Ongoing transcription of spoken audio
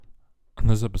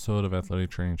this episode of Athletic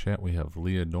Training Chat, we have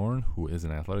Leah Dorn, who is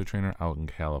an athletic trainer out in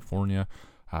California.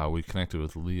 We connected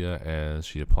with Leah as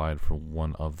she applied for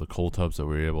one of the cold tubs that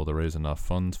we were able to raise enough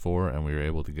funds for, and we were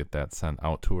able to get that sent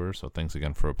out to her. So thanks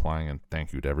again for applying, and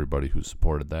thank you to everybody who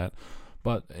supported that.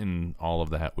 But in all of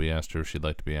that, we asked her if she'd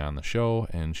like to be on the show,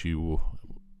 and she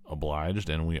obliged,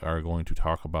 and we are going to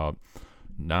talk about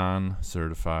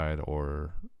non-certified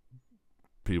or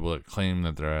people that claim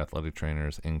that they're athletic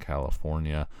trainers in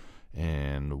California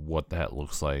and what that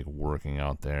looks like working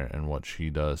out there and what she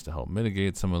does to help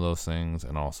mitigate some of those things,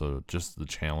 and also just the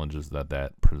challenges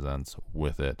that presents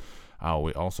with it.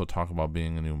 We also talk about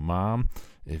being a new mom.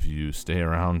 If you stay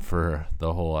around for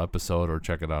the whole episode or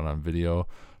check it out on video,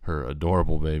 her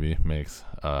adorable baby makes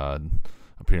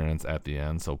appearance at the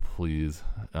end, so please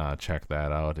check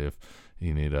that out if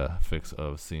you need a fix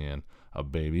of seeing a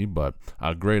baby. But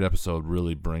a great episode,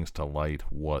 really brings to light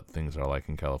what things are like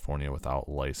in California without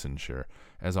licensure.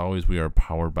 As always, we are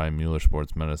powered by Mueller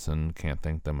Sports Medicine. Can't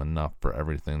thank them enough for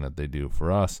everything that they do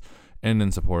for us and in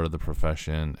support of the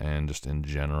profession and just in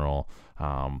general,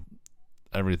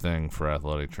 everything for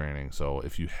athletic training. So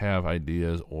if you have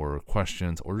ideas or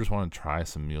questions or just want to try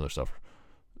some Mueller stuff,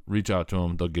 reach out to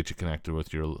them. They'll get you connected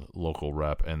with your local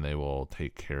rep and they will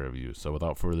take care of you. So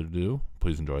without further ado,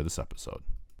 please enjoy this episode.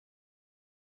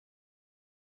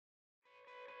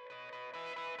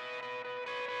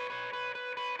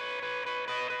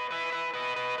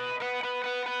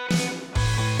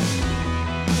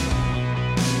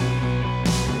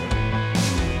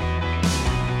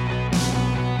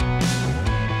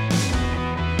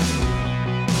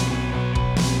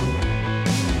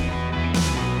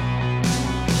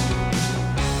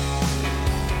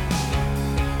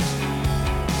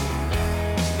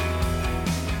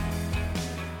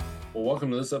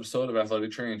 Welcome to this episode of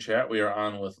Athletic Training Chat. We are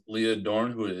on with Leah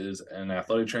Dorn, who is an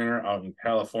athletic trainer out in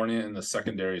California in the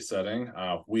secondary setting.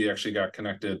 We actually got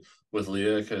connected with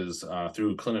Leah because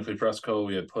through Clinically Presco,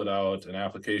 we had put out an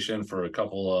application for a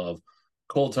couple of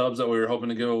cold tubs that we were hoping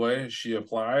to give away. She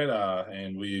applied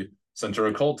and we sent her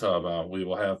a cold tub. We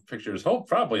will have pictures,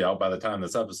 probably out by the time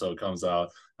this episode comes out,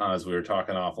 as we were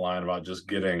talking offline about just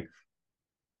getting,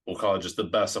 we'll call it just the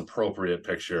best appropriate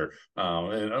picture,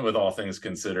 and with all things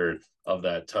considered, of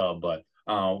that tub. But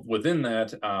within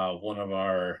that, one of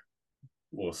our,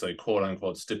 we'll say, quote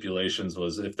unquote stipulations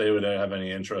was if they would have any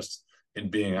interest in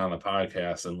being on the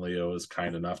podcast, and Leo was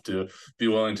kind enough to be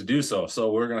willing to do so.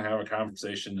 So we're going to have a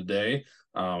conversation today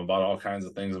about all kinds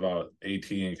of things about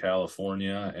AT in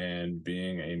California and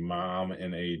being a mom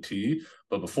in AT.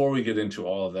 But before we get into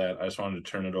all of that, I just wanted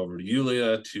to turn it over to you,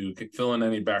 Leah, to fill in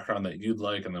any background that you'd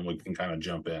like, and then we can kind of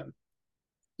jump in.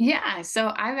 Yeah,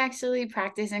 so I've actually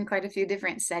practiced in quite a few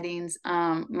different settings.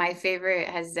 My favorite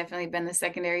has definitely been the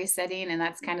secondary setting, and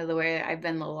that's kind of the way I've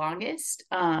been the longest.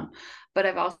 But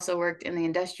I've also worked in the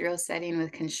industrial setting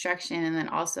with construction, and then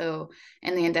also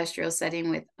in the industrial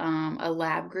setting with a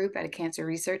lab group at a cancer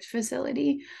research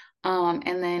facility.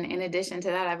 And then in addition to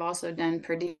that, I've also done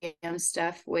per diem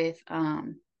stuff with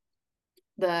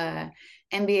the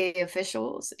NBA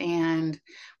officials and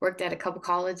worked at a couple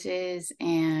colleges,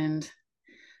 and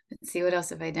let's see, what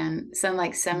else have I done? Some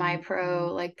like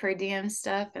semi-pro, like per diem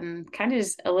stuff, and kind of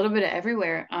just a little bit of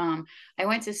everywhere. I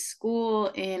went to school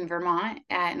in Vermont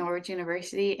at Norwich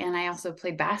University, and I also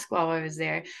played basketball while I was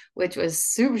there, which was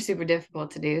super, super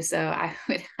difficult to do. So I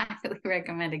would highly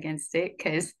recommend against it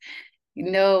because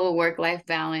no work-life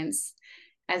balance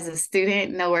as a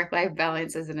student, no work-life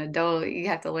balance as an adult. You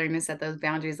have to learn to set those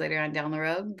boundaries later on down the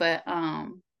road. But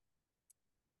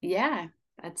yeah,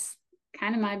 that's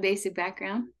kind of my basic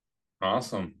background.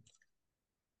 Awesome.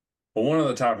 Well, one of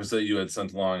the topics that you had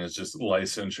sent along is just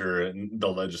licensure and the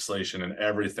legislation and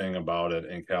everything about it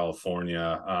in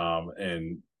California.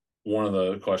 And one of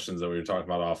the questions that we were talking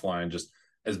about offline, just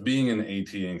as being an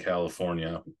AT in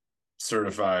California,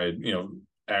 certified,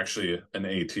 actually an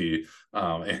AT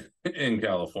in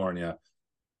California,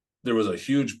 there was a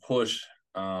huge push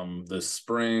this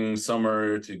spring,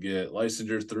 summer to get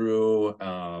licensure through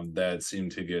that seemed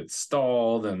to get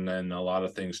stalled, and then a lot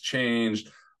of things changed.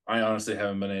 I honestly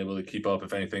haven't been able to keep up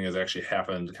if anything has actually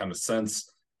happened kind of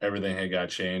since everything had got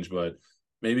changed. But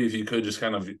maybe if you could just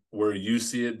kind of where you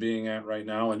see it being at right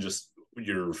now and just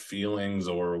your feelings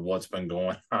or what's been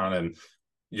going on and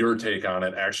your take on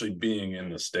it actually being in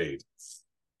the state.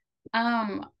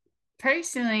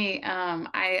 Personally,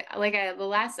 the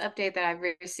last update that I've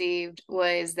received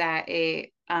was that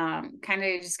it kind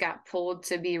of just got pulled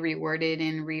to be reworded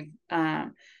and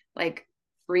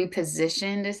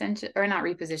repositioned, essentially, or not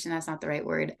repositioned, that's not the right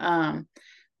word.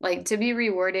 Like to be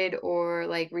reworded or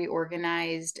like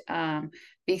reorganized,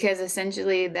 because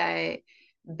essentially that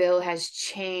bill has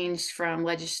changed from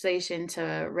legislation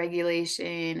to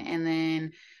regulation, and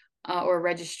then or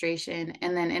registration.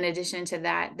 And then in addition to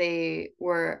that, they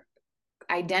were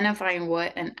identifying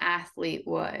what an athlete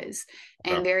was,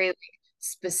 Okay. and very like,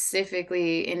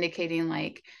 specifically indicating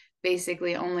like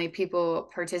basically only people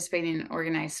participating in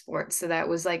organized sports. So that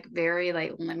was like very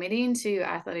like limiting to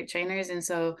athletic trainers. And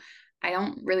so I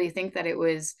don't really think that it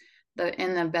was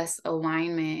the best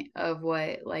alignment of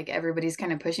what like everybody's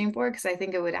kind of pushing for, because I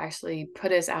think it would actually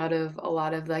put us out of a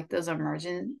lot of like those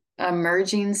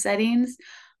emerging settings.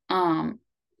 Um,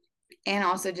 and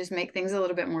also just make things a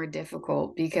little bit more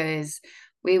difficult, because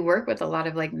we work with a lot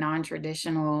of like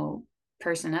non-traditional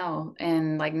personnel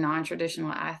and like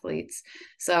non-traditional athletes.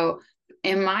 So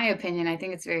in my opinion, I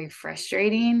think it's very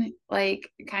frustrating, like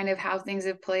kind of how things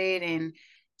have played. And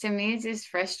to me, it's just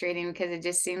frustrating because it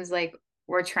just seems like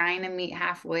we're trying to meet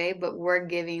halfway, but we're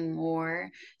giving more.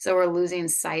 So we're losing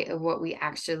sight of what we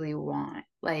actually want.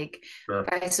 Like Sure.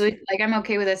 by switch, like I'm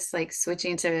okay with us like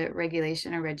switching to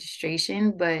regulation or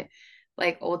registration, but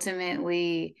like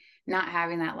ultimately not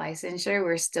having that licensure,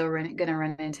 we're still going to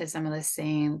run into some of the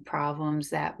same problems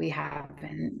that we have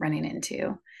been running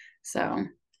into. So,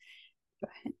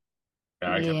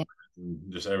 Yeah, I can yeah. imagine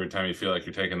just every time you feel like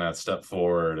you're taking that step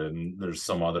forward and there's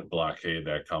some other blockade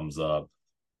that comes up.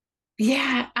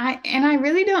 Yeah, I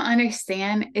really don't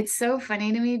understand. It's so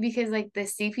funny to me because like the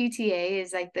CPTA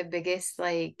is like the biggest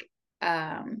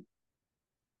um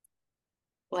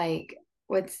like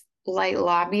what's like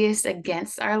lobbyists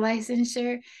against our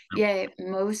licensure. Yet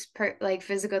most like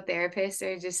physical therapists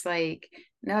are just like,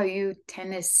 no, you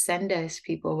tend to send us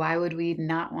people. Why would we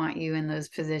not want you in those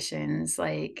positions?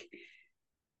 Like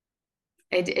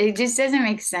it just doesn't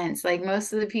make sense. Like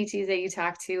most of the PTs that you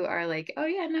talk to are like, oh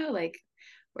yeah, no, like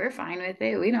we're fine with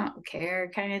it. We don't care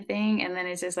kind of thing. And then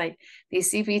it's just like these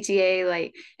CPTA,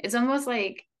 like it's almost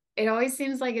like it always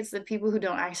seems like it's the people who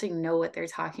don't actually know what they're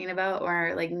talking about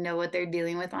or like know what they're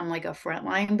dealing with on like a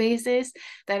frontline basis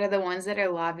that are the ones that are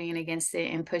lobbying against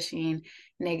it and pushing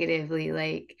negatively.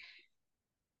 Like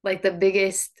the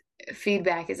biggest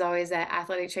feedback is always that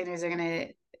athletic trainers are gonna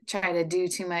try to do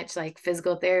too much like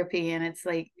physical therapy. And it's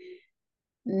like,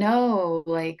 no,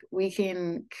 like we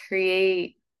can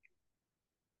create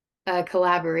a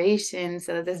collaboration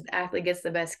so that this athlete gets the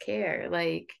best care.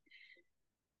 Like,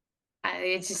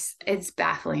 it's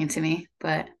baffling to me,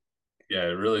 but Yeah,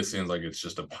 it really seems like it's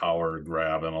just a power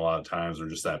grab, and a lot of times they're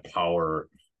just that power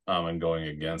and going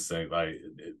against it. Like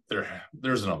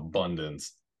there's an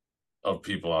abundance of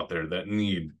people out there that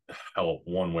need help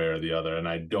one way or the other, and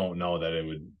I don't know that it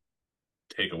would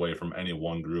take away from any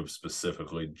one group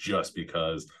specifically just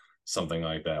because something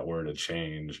like that were to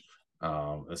change.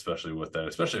 Especially with that,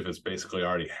 especially if it's basically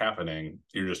already happening,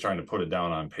 you're just trying to put it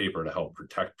down on paper to help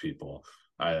protect people.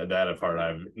 That part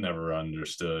I've never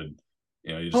understood.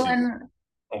 You know, you just well, see. and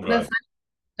Oh, the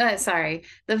God. sorry,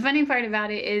 the funny part about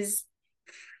it is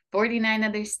 49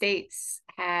 other states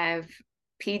have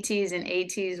PTs and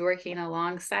ATs working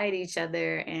alongside each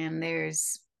other, and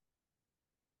there's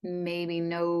maybe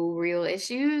no real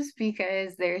issues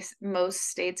because there's most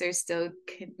states are still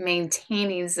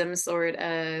maintaining some sort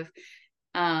of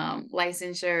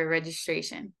licensure or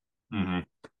registration. Mm-hmm.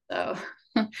 So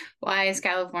why is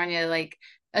California like,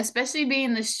 especially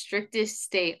being the strictest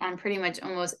state on pretty much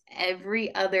almost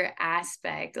every other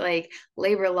aspect, like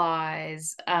labor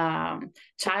laws,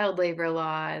 child labor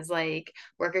laws, like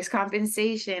workers'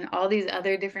 compensation, all these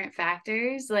other different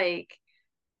factors, like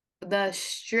the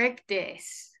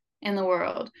strictest in the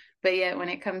world. But yet when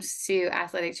it comes to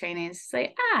athletic training, it's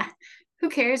like, who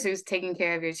cares who's taking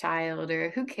care of your child, or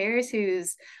who cares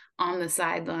who's on the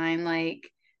sideline? Like,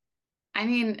 I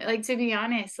mean, like to be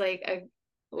honest,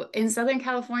 in Southern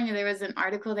California, there was an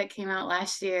article that came out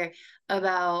last year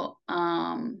about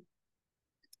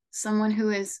someone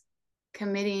who is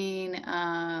committing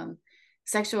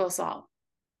sexual assault.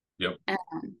 Yep.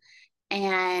 Um,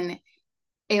 and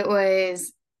it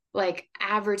was like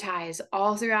advertised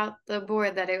all throughout the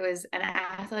board that it was an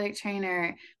athletic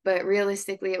trainer, but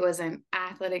realistically, it was an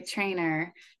athletic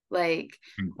trainer, like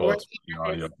In quotes working for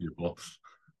the audio as people.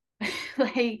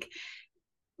 like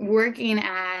working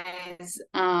as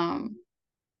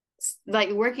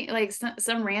like working like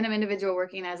some random individual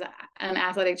working as an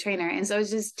athletic trainer, and so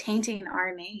it's just tainting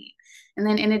our name. And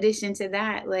then in addition to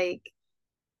that, like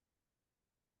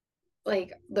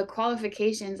the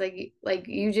qualifications, like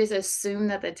you just assume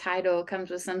that the title comes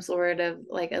with some sort of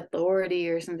like authority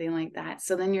or something like that,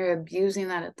 so then you're abusing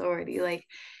that authority. Like,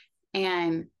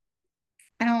 and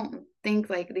I don't think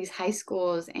like these high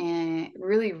schools and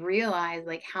really realize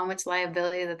like how much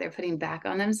liability that they're putting back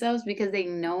on themselves because they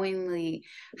knowingly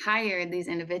hired these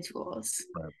individuals.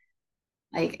 Right.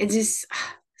 Like it's just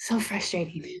so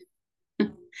frustrating.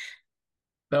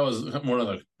 That was one of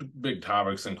the big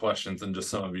topics and questions and just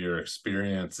some of your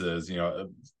experiences.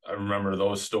 I remember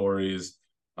those stories.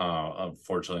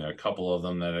 Unfortunately, a couple of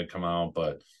them that had come out,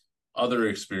 but other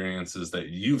experiences that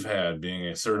you've had being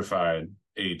a certified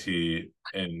AT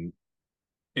and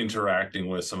interacting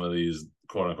with some of these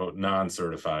quote unquote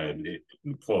non-certified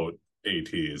quote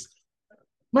ATs.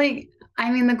 Like,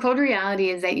 I mean, the cold reality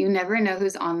is that you never know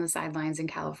who's on the sidelines in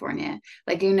California.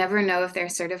 Like, you never know if they're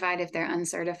certified, if they're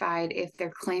uncertified, if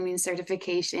they're claiming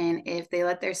certification, if they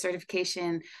let their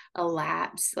certification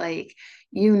elapse. Like,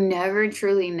 you never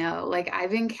truly know. Like,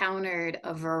 I've encountered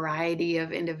a variety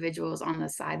of individuals on the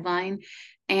sideline.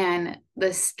 And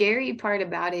the scary part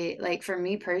about it, like, for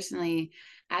me personally,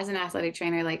 as an athletic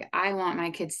trainer, like, I want my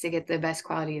kids to get the best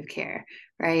quality of care,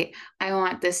 right? I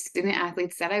want the student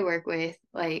athletes that I work with,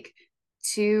 like,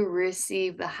 to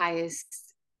receive the highest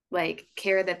like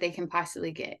care that they can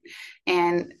possibly get.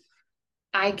 And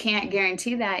I can't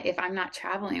guarantee that if I'm not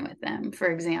traveling with them.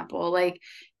 For example, like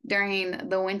during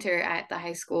the winter at the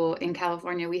high school in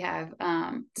California, we have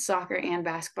soccer and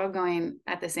basketball going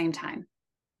at the same time.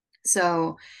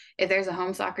 So if there's a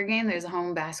home soccer game, there's a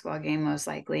home basketball game most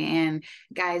likely, and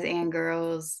guys and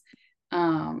girls,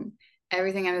 um,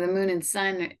 everything under the moon and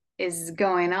sun is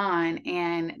going on,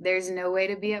 and there's no way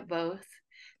to be at both.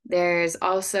 There's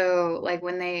also like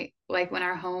when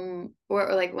our home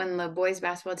or like when the boys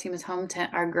basketball team is home,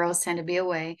 our girls tend to be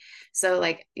away. So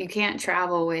like you can't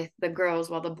travel with the girls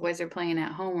while the boys are playing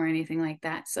at home or anything like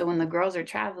that. So when the girls are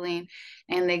traveling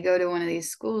and they go to one of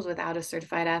these schools without a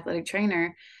certified athletic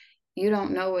trainer, you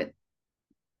don't know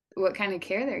what kind of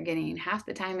care they're getting. Half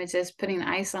the time it's just putting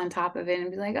ice on top of it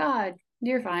and be like, oh,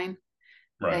 you're fine.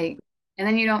 Right. Like, and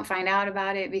then you don't find out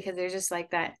about it because there's just like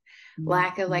that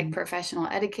lack of like professional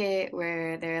etiquette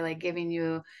where they're like giving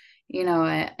you,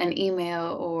 an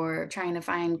email or trying to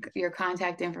find your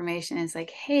contact information. It's like,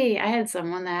 hey, I had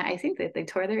someone that I think that they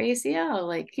tore their ACL.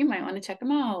 Like, you might want to check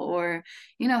them out or,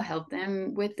 help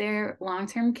them with their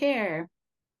long-term care.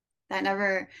 That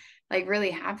never like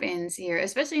really happens here,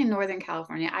 especially in Northern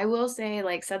California. I will say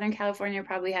like Southern California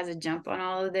probably has a jump on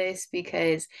all of this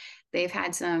because they've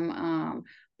had some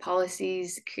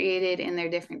policies created in their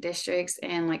different districts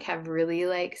and like have really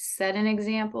like set an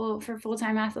example for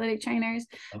full-time athletic trainers.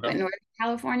 Okay. But Northern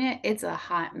California, it's a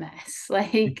hot mess.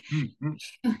 Like,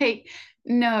 like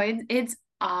no, it's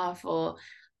awful.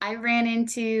 I ran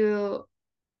into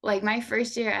like my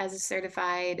first year as a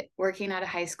certified working out of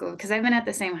high school, because I've been at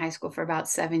the same high school for about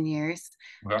 7 years.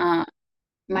 Okay. Um,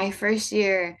 my first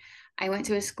year, I went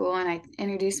to a school and I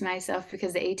introduced myself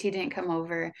because the AT didn't come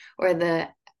over, or the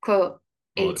quote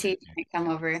Well, AT didn't come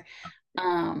over.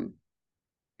 Um,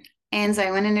 and so I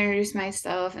went and introduced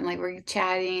myself and like we're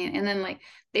chatting. And then like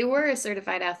they were a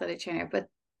certified athletic trainer, but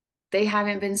they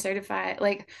haven't been certified.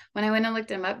 Like when I went and looked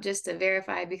them up just to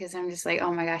verify, because I'm just like,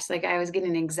 oh my gosh, like I was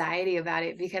getting anxiety about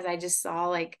it because I just saw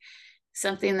like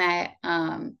something that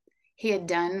he had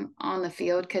done on the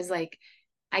field. Cause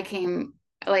I came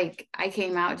I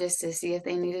came out just to see if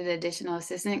they needed additional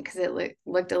assistance because it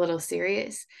looked a little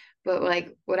serious. But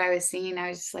like what I was seeing, I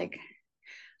was just like,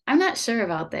 I'm not sure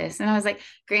about this. And I was like,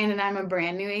 granted, I'm a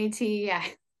brand new AT.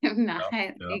 I am not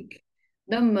yeah, yeah. like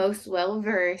the most well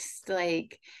versed,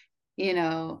 like, you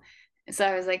know. So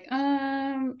I was like,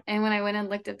 and when I went and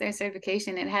looked up their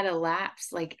certification, it had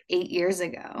elapsed like 8 years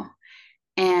ago.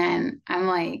 And I'm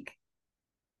like,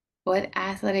 what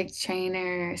athletic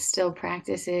trainer still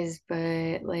practices,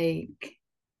 but like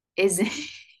isn't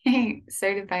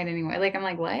certified anymore? Like, I'm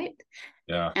like, what? And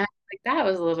Yeah. I was like, that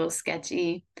was a little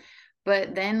sketchy.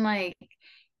 But then like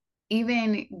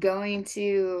even going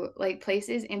to like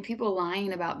places and people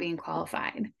lying about being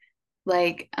qualified.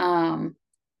 Like,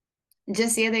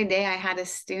 just the other day I had a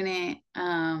student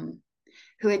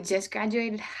who had just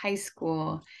graduated high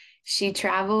school. She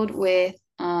traveled with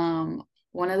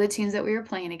one of the teams that we were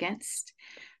playing against.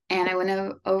 And I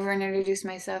went over and introduced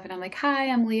myself and I'm like, hi,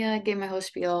 I'm Leah, gave my whole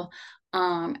spiel.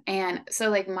 And so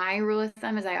like my rule of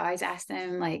thumb is I always ask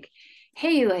them like,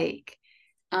 hey, like,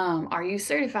 are you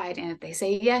certified? And if they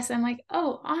say yes, I'm like,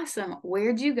 oh, awesome.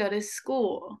 Where'd you go to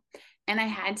school? And I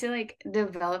had to like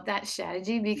develop that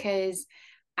strategy because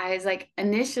I was like,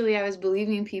 initially I was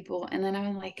believing people. And then I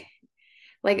was like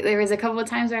there was a couple of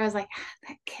times where I was like,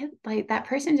 that kid, like that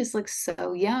person just looks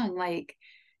so young. Like,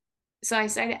 so I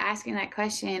started asking that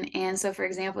question. And so, for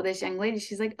example, this young lady,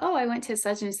 she's like, oh, I went to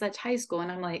such and such high school.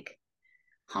 And I'm like,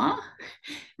 huh?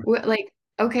 What, like,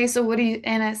 okay, so what do you,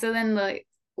 and so then like,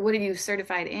 what are you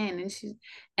certified in? And she,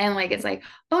 and like, it's like,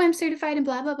 oh, I'm certified in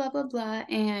blah, blah, blah, blah, blah.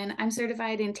 And I'm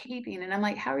certified in taping. And I'm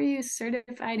like, how are you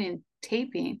certified in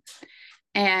taping?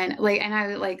 And like, and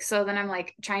I like, so then I'm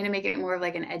like trying to make it more of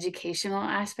like an educational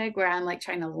aspect where I'm like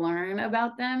trying to learn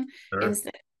about them Sure.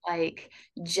 instead of like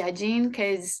judging,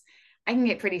 because I can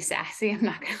get pretty sassy, I'm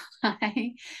not gonna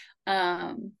lie.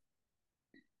 Um,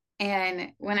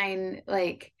 and when I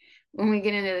like, when we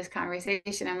get into this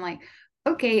conversation, I'm like,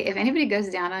 okay, if anybody goes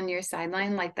down on your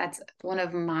sideline, like that's one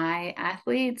of my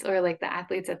athletes or like the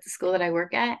athletes at the school that I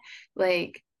work at,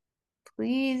 like,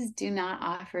 please do not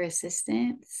offer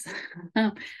assistance.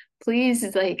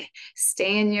 Please, like,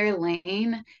 stay in your lane.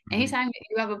 Mhm. Anytime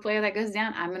you have a player that goes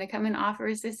down, I'm going to come and offer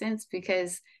assistance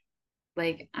because,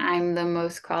 like, I'm the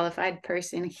most qualified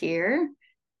person here.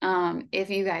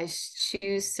 If you guys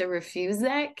choose to refuse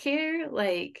that care,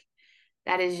 like,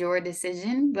 that is your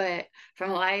decision. But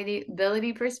from a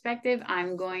liability perspective,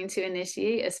 I'm going to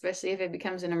initiate, especially if it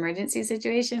becomes an emergency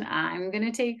situation. I'm going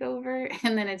to take over.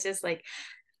 And then it's just like,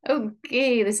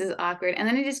 okay, this is awkward. And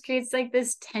then it just creates like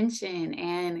this tension.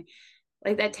 And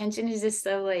like that tension is just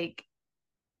so like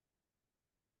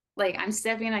I'm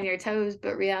stepping on your toes,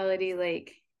 but reality,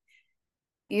 like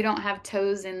you don't have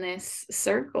toes in this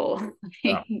circle.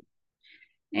 Yeah.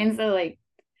 And so like,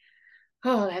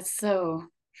 oh, that's so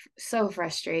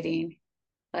frustrating.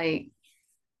 Like,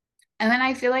 and then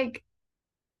I feel like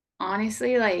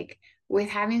honestly, like with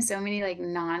having so many like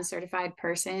non-certified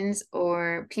persons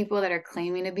or people that are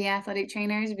claiming to be athletic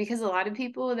trainers, because a lot of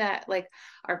people that like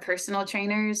are personal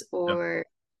trainers Yep. or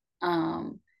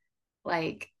um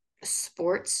like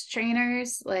sports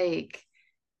trainers, like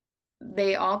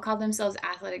they all call themselves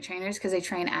athletic trainers because they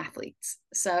train athletes.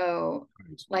 So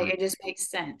like Right. it just makes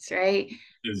sense, right?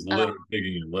 Is Uh, literally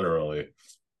taking it literally.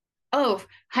 oh,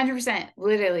 100%,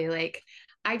 literally, like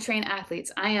I train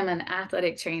athletes. I am an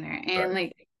athletic trainer. Right. And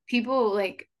like people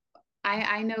like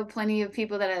I know plenty of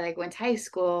people that I like went to high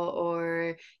school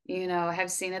or,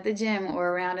 have seen at the gym or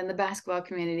around in the basketball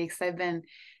community because I've been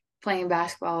playing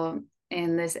basketball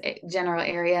in this general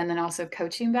area and then also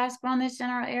coaching basketball in this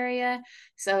general area.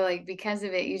 So like because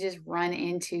of it, you just run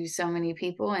into so many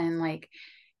people and like,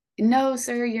 no,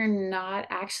 sir, you're not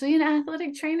actually an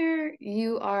athletic trainer.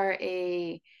 You are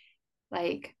a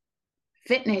like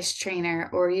fitness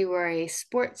trainer or you are a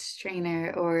sports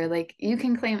trainer or like you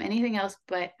can claim anything else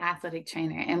but athletic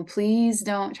trainer. And please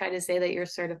don't try to say that you're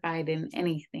certified in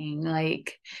anything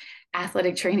like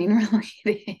athletic training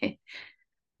related.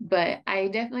 But I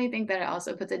definitely think that it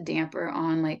also puts a damper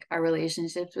on like our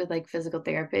relationships with like physical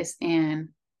therapists and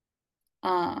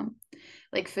um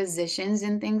like physicians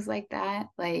and things like that.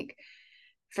 Like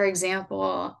for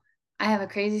example, I have a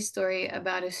crazy story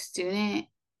about a student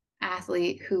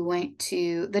athlete who went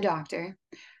to the doctor.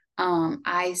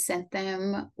 I sent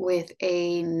them with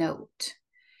a note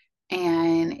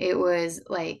and it was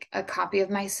like a copy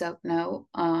of my soap note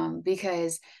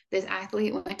because this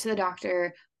athlete went to the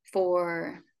doctor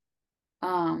for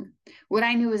um what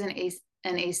I knew was an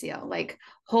ACL, like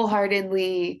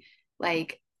wholeheartedly,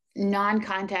 like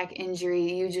non-contact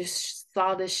injury. You just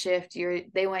saw the shift.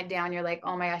 They went down. You're like,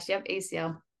 oh my gosh, you have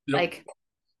ACL. Yep. Like,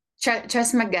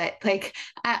 trust my gut. Like,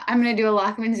 I'm gonna do a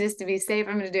Lockman just to be safe.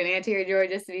 I'm gonna do an anterior drawer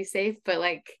just to be safe. But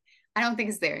like, I don't think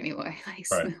it's there anymore.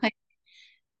 Right. Like,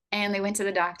 and they went to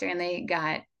the doctor and they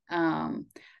got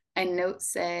a note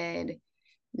said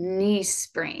knee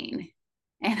sprain,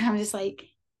 and I'm just like,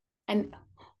 and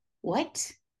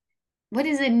what? What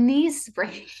is a knee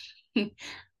sprain?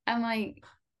 I'm like,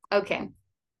 okay.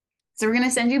 So we're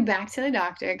gonna send you back to the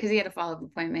doctor because he had a follow-up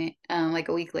appointment like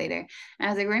a week later. And I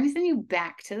was like, we're gonna send you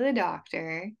back to the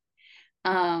doctor.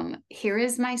 Here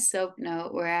is my soap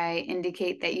note where I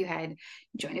indicate that you had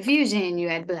joint effusion, you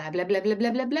had blah blah blah blah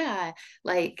blah blah blah.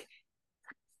 Like,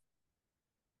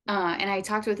 and I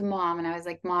talked with mom and I was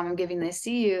like, Mom, I'm giving this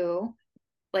to you.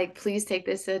 Like, please take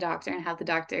this to the doctor and have the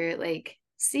doctor like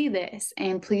see this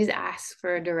and please ask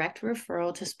for a direct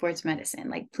referral to sports medicine.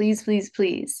 Like, please, please,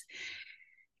 please.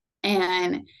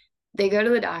 And they go to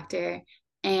the doctor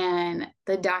and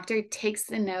the doctor takes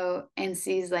the note and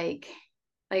sees like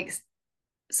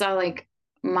saw like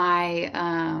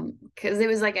my because it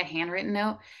was like a handwritten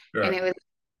note and Right. it was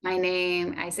my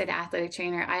name. I said athletic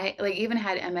trainer. I like even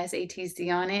had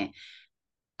MSATC on it.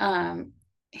 Um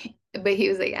but he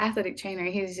was like athletic trainer.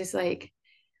 He was just like,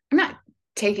 I'm not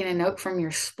taking a note from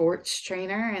your sports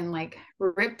trainer, and like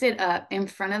ripped it up in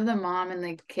front of the mom and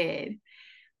the kid.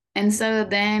 And so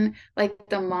then like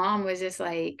the mom was just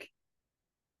like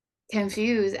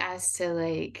confused as to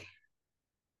like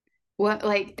what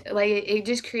like it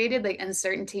just created like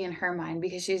uncertainty in her mind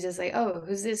because she's just like, oh,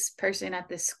 who's this person at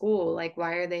this school? Like,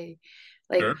 why are they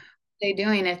like Sure. they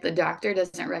doing if the doctor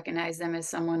doesn't recognize them as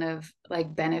someone of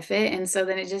like benefit? And so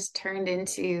then it just turned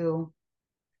into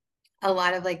a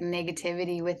lot of like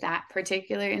negativity with that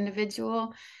particular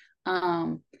individual.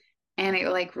 Um, and it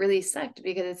like really sucked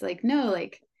because it's like, no,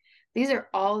 like these are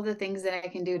all the things that I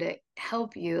can do to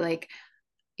help you. Like,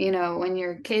 when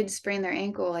your kids sprain their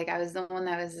ankle, like I was the one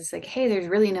that was just like, hey, there's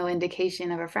really no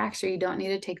indication of a fracture. You don't need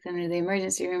to take them to the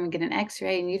emergency room and get an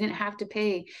x-ray. And you didn't have to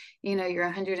pay,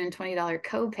 your $120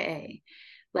 copay,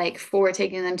 like for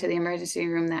taking them to the emergency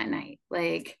room that night.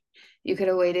 Like you could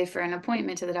have waited for an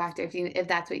appointment to the doctor if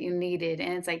that's what you needed.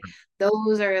 And it's like,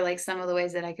 those are like some of the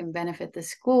ways that I can benefit the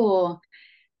school.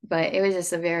 But it was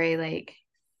just a very like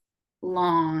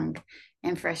long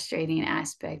and frustrating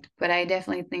aspect. But I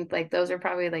definitely think like those are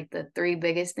probably like the three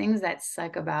biggest things that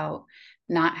suck about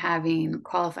not having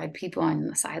qualified people on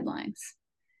the sidelines.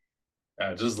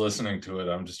 Just listening to it,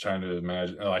 I'm just trying to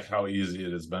imagine like how easy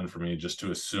it has been for me just to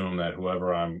assume that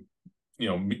whoever I'm,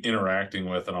 interacting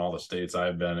with in all the states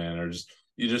I've been in, or just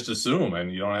you just assume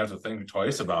and you don't have to think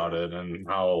twice about it, and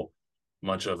how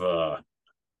much of a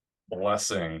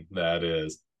blessing that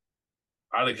is.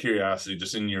 Out of curiosity,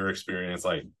 just in your experience,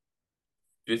 like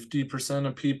 50%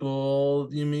 of people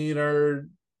you meet are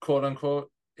quote unquote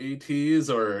ATs,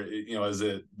 or is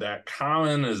it that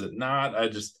common? Is it not? I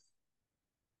just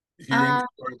hearing the Uh,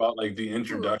 story about like the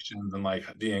introductions and like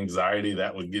the anxiety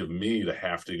that would give me to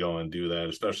have to go and do that,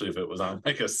 especially if it was on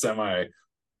like a semi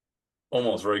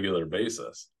almost regular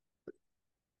basis.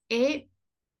 it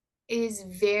is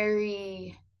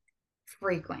very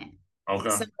frequent. Okay.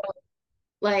 So,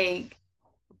 like,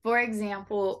 for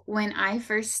example, when I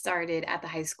first started at the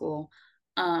high school,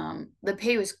 the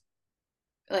pay was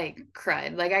like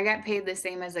crud. Like I got paid the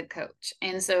same as a coach.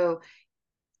 And so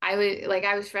I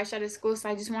was fresh out of school, so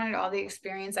I just wanted all the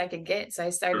experience I could get. So I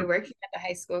started Sure. working at the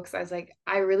high school because I was like,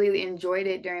 I really enjoyed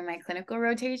it during my clinical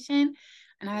rotation.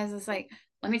 And I was just like,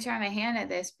 let me try my hand at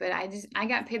this. But I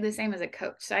got paid the same as a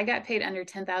coach. So I got paid under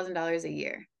 $10,000 a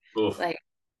year, Oof. like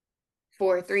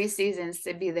for 3 seasons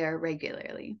to be there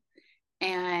regularly.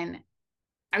 And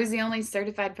I was the only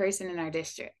certified person in our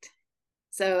district.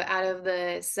 So out of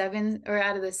the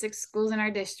 6 schools in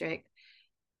our district,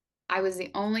 I was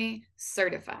the only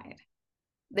certified.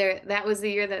 That was the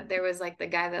year that there was like the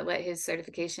guy that let his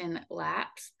certification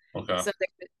lapse. Okay. So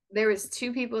there was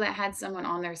 2 people that had someone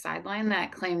on their sideline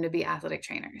that claimed to be athletic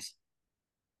trainers.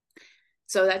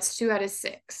 So that's 2 out of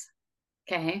 6.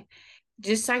 Okay.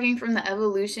 Just talking from the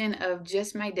evolution of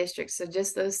just my district, so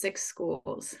just those 6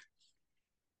 schools.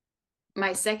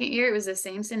 My second year, it was the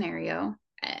same scenario.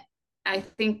 I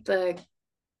think the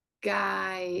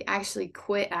guy actually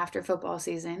quit after football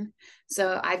season.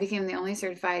 So I became the only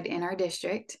certified in our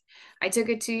district. I took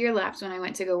a 2-year lapse when I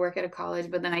went to go work at a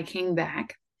college, but then I came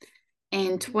back.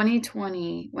 In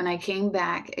 2020, when I came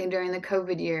back and during the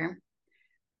COVID year,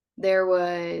 there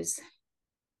was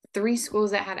 3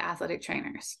 schools that had athletic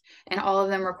trainers, and all of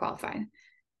them were qualified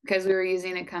because we were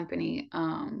using a company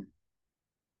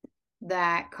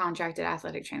that contracted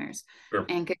athletic trainers Sure.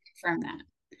 and could confirm that.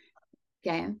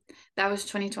 Okay. That was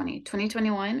 2020.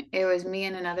 2021, it was me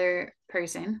and another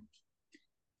person.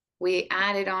 We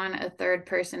added on a third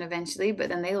person eventually, but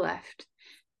then they left.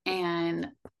 And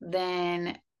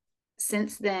then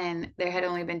since then, there had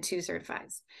only been 2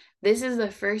 certifieds. This is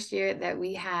the first year that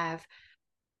we have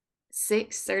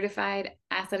 6 certified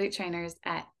athletic trainers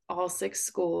at all 6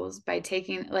 schools by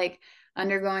taking like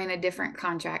undergoing a different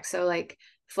contract. So like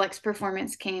Flex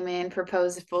Performance came in,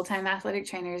 proposed full-time athletic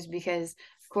trainers because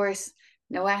of course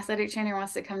no athletic trainer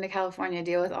wants to come to California,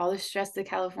 deal with all the stress to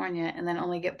California, and then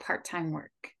only get part-time work.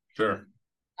 Sure.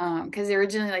 Because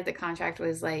originally like the contract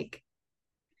was like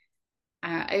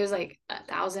it was like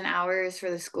 1,000 hours for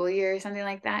the school year or something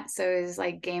like that. So it was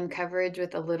like game coverage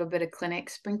with a little bit of clinic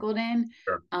sprinkled in,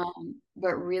 Sure.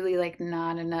 but really like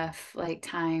not enough like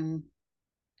time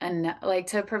and like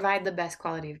to provide the best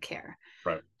quality of care.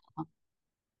 Right.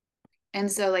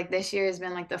 And so like this year has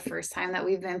been like the first time that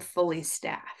we've been fully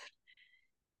staffed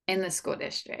in the school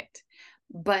district.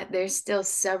 But there's still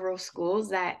several schools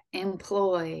that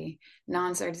employ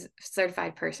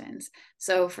non-certified persons.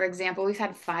 So, for example, we've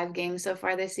had 5 games so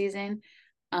far this season.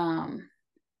 Um,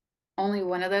 Only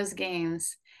one of those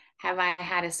games have I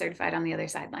had a certified on the other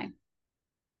sideline.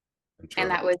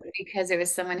 And that Interesting. was because it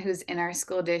was someone who's in our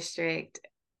school district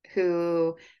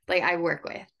who like I work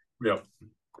with. Yep.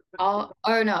 All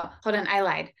or no, hold on, I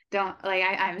lied. Don't like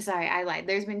I'm sorry, I lied.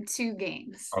 There's been 2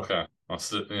 games. Okay. Well,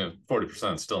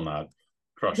 40% still not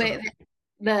crushing But it.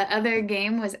 The other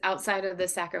game was outside of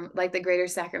the like the greater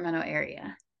Sacramento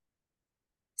area.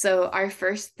 So our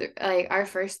first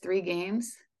three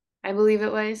games, I believe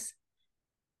it was,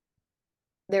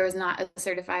 there was not a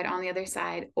certified on the other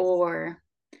side, or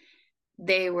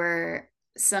they were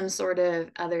some sort of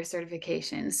other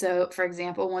certification. So, for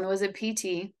example, one was a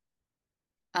PT,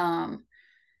 um,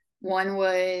 one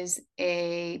was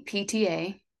a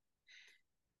PTA,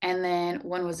 and then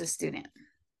one was a student.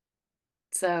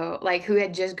 So, like, who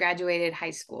had just graduated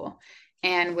high school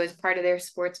and was part of their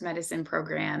sports medicine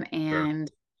program Sure.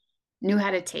 and knew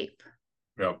how to tape.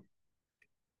 Yep.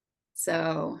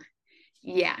 So,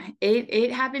 yeah,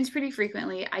 it happens pretty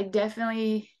frequently. I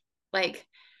definitely like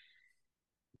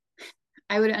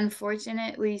I would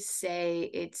unfortunately say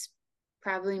it's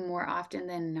probably more often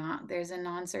than not there's a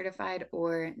non-certified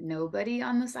or nobody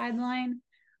on the sideline.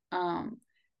 Um,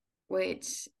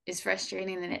 which is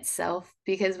frustrating in itself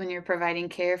because when you're providing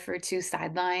care for two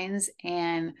sidelines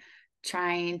and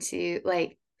trying to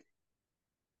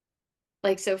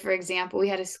so for example, we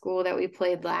had a school that we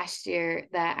played last year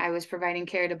that I was providing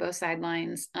care to both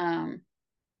sidelines. I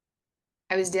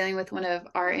was dealing with one of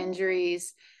our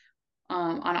injuries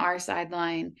on our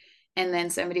sideline, and then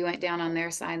somebody went down on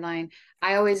their sideline.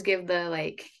 I always give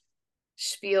the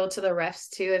spiel to the refs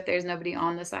too if there's nobody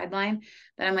on the sideline.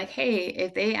 But I'm like, hey,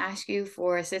 if they ask you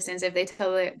for assistance, if they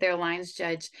tell their lines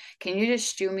judge, can you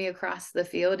just shoo me across the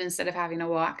field instead of having to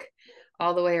walk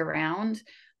all the way around?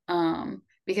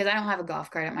 Because I don't have a golf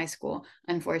cart at my school,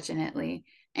 unfortunately.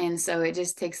 And so it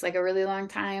just takes like a really long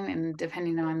time. And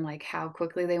depending on like how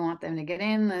quickly they want them to get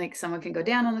in, like someone can go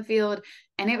down on the field.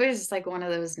 And it was just like one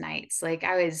of those nights. Like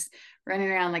I was running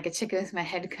around like a chicken with my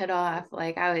head cut off.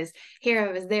 Like I was here,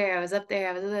 I was there, I was up there,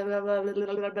 I was blah, blah, blah, blah,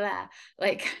 blah, blah, blah,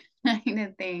 like kind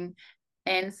of thing.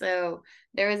 And so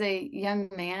there was a young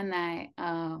man that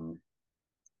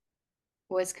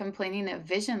was complaining of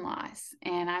vision loss.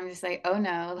 And I'm just like, oh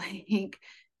no, like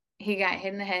he got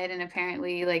hit in the head and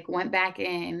apparently like went back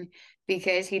in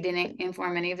because he didn't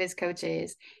inform any of his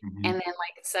coaches Mm-hmm. and then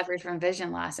like suffered from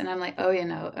vision loss. And I'm like, oh,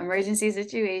 emergency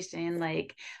situation.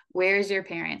 Like, where's your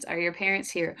parents? Are your parents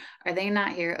here? Are they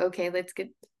not here? Okay,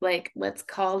 let's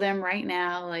call them right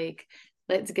now. Like,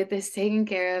 let's get this taken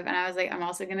care of. And I was like, I'm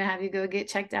also gonna have you go get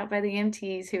checked out by the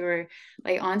EMTs who are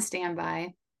like on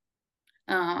standby.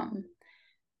 Um,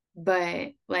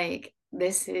 but like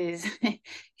this is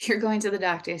you're going to the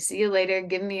doctor, see you later,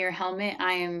 give me your helmet.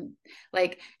 I am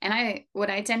like, and I what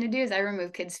I tend to do is I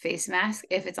remove kids face mask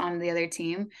if it's on the other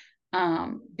team,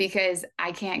 because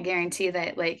I can't guarantee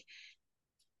that like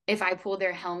if I pull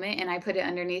their helmet and I put it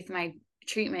underneath my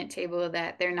treatment table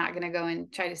that they're not going to go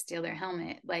and try to steal their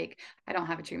helmet. Like I don't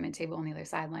have a treatment table on the other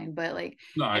sideline, but like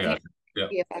No, I I can't got you. Yeah.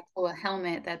 see if I pull a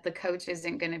helmet that the coach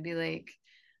isn't going to be like,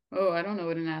 oh, I don't know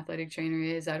what an athletic trainer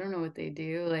is. I don't know what they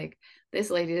do. Like this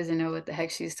lady doesn't know what the heck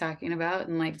she's talking about,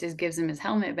 and like just gives him his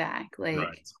helmet back. Like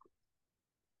Right.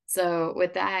 so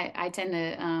with that, I tend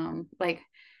to like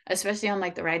especially on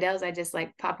like the Rydell's, I just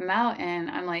like pop them out and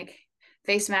I'm like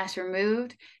face mask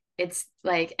removed. It's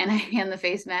like and I hand the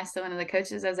face mask to one of the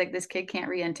coaches. I was like, this kid can't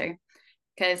re-enter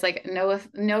because like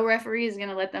no referee is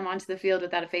gonna let them onto the field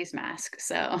without a face mask.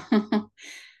 So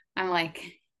I'm like,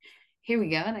 here we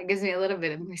go. That gives me a little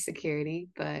bit of more security,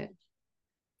 but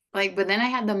then I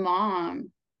had the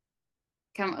mom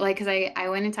come, like, because I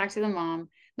went and talked to the mom.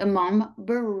 The mom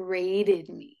berated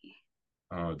me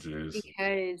Oh, geez.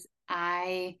 because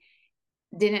I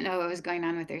didn't know what was going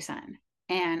on with their son.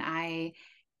 And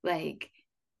like,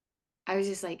 I was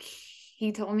just like,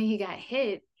 he told me he got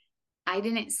hit. I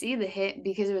didn't see the hit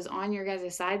because it was on your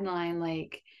guys' sideline.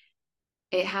 Like,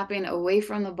 it happened away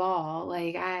from the ball.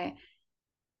 Like,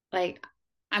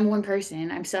 I'm one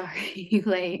person. I'm sorry.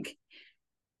 Like,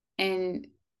 and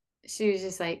she was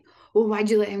just like, well, why'd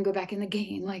you let him go back in the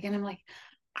game? Like, and I'm like,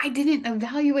 I didn't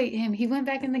evaluate him. He went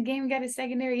back in the game, got a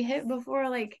secondary hit before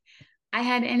like I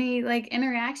had any like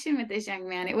interaction with this young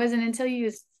man. It wasn't until he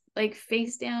was like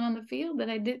face down on the field that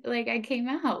I did like I came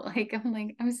out.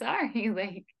 Like, I'm sorry.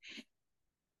 Like,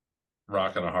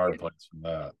 Rocking a hard place from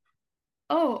that.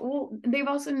 oh, well, they've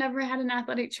also never had an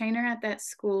athletic trainer at that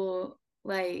school,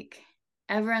 like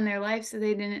ever in their life, so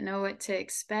they didn't know what to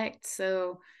expect.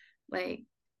 So like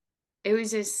it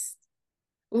was just,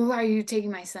 well, why are you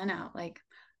taking my son out? Like,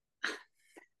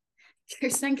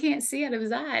 your son can't see out of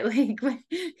his eye. Like,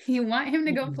 you want him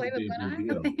to It go seems play to with be a big one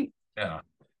eye? deal. Like, Yeah.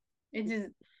 it just,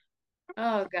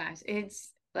 oh gosh,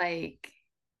 it's like,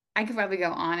 I could probably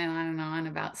go on and on and on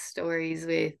about stories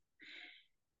with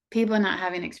people not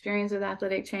having experience with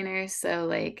athletic trainers. So,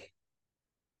 like,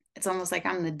 it's almost like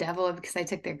I'm the devil because I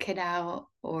took their kid out,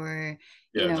 or,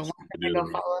 Yeah, want just them to to do the go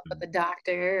right follow up with thing. the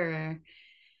doctor, or,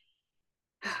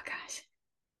 oh gosh.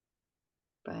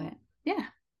 But yeah.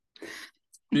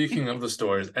 Speaking of the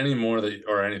stories, any more that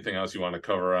or anything else you want to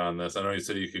cover on this? I know you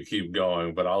said you could keep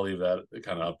going, but I'll leave that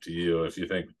kind of up to you. If you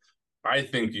think, I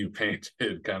think you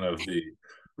painted kind of the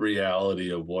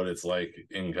reality of what it's like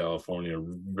in California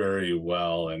very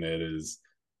well, and it is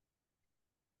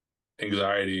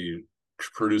anxiety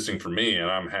producing for me,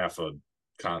 and I'm half a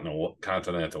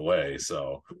continent away.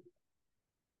 So,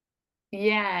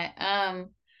 Yeah.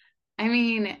 I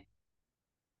mean,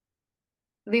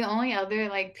 the only other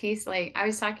like piece, like I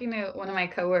was talking to one of my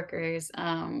coworkers,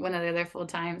 one of the other full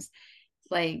times,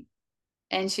 like,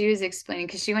 and she was explaining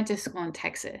because she went to school in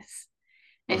Texas,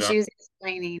 and okay. she was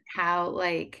explaining how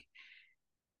like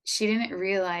she didn't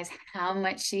realize how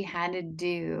much she had to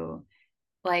do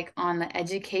like on the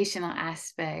educational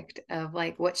aspect of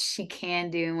like what she can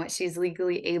do and what she's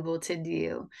legally able to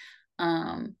do.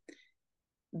 Um,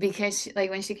 because she, like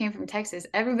when she came from Texas,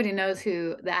 everybody knows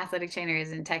who the athletic trainer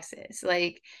is in Texas.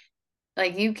 Like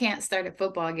you can't start a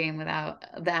football game without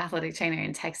the athletic trainer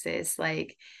in Texas.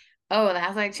 Like, oh, the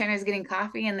athletic trainer is getting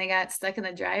coffee and they got stuck in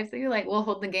the drive-through. Like, we'll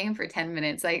hold the game for 10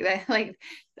 minutes. Like that, like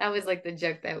that was like the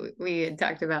joke that we had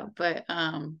talked about. But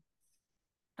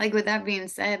like with that being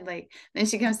said, like then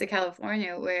she comes to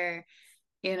California where,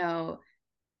 you know,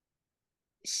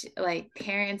 like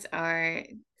parents are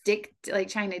like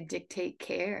trying to dictate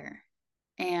care.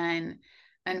 And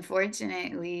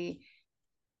unfortunately,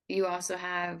 you also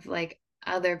have like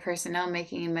other personnel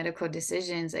making medical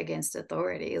decisions against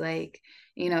authority, like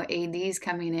ads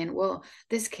coming in, well,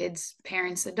 this kid's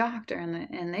parents a doctor,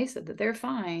 and they said that they're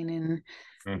fine, and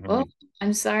well, Hmm.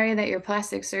 I'm sorry that your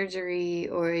plastic surgery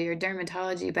or your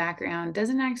dermatology background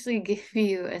doesn't actually give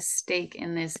you a stake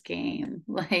in this game.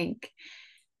 Like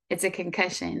it's a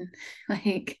concussion,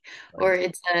 like, or Right.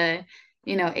 it's a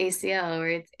acl,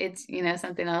 or it's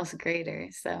something else greater.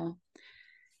 So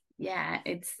yeah,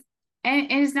 and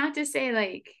it's not to say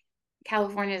like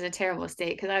California is a terrible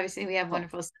state, because obviously we have Oh,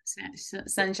 wonderful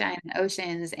sunshine and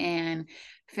oceans and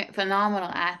phenomenal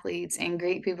athletes and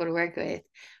great people to work with,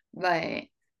 but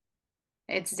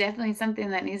it's definitely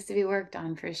something that needs to be worked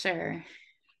on for sure.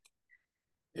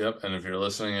 yep. And if you're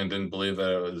listening and didn't believe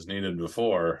that it was needed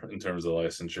before in terms of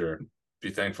licensure, be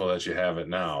thankful that you have it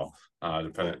now,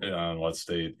 depending on what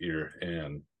state you're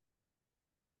in.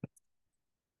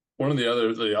 One of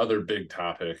the other big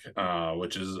topic,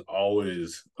 which is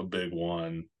always a big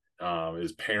one,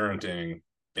 is parenting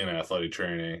in athletic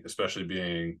training, especially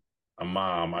being a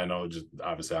mom. I know, just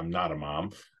obviously, I'm not a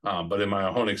mom, but in my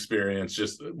own experience,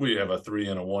 just we have a 3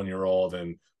 and a 1 year old,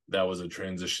 and that was a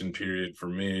transition period for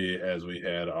me as we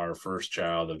had our first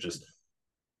child of just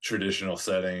traditional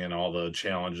setting and all the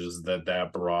challenges that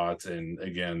that brought. And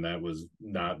again, that was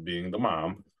not being the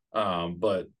mom,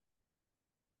 but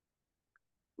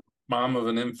mom of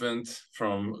an infant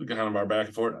from kind of our back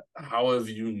and forth. How have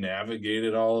you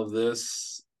navigated all of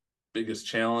this? Biggest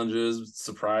challenges,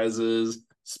 surprises,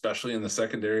 especially in the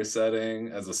secondary setting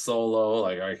as a solo?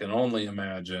 Like I can only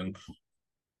imagine.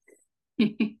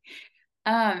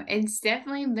 It's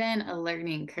definitely been a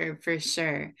learning curve for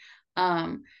sure.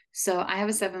 Um, so I have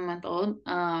a 7-month-old.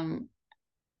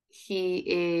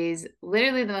 He is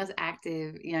literally the most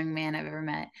active young man I've ever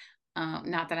met.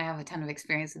 Not that I have a ton of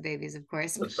experience with babies, of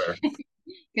course, That's fair.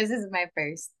 because this is my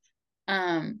first.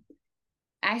 Um,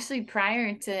 Actually,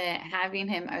 prior to having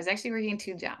him, I was actually working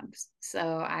two jobs. So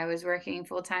I was working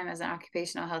full time as an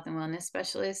occupational health and wellness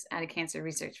specialist at a cancer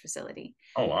research facility.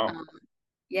 Oh wow. Um,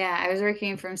 yeah, I was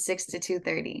working from 6 to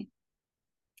 2:30,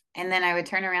 and then I would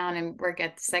turn around and work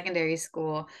at the secondary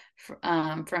school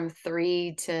from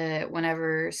 3 to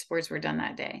whenever sports were done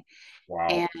that day. Wow.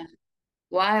 And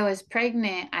while I was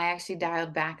pregnant, I actually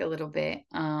dialed back a little bit.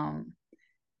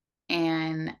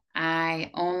 And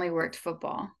I only worked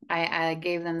football. I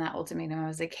gave them that ultimatum. I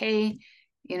was like, hey,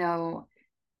 you know,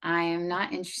 I am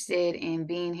not interested in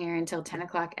being here until 10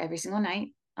 o'clock every single night.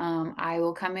 I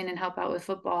will come in and help out with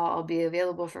football. I'll be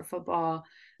available for football.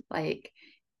 Like,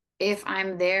 if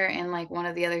I'm there and like one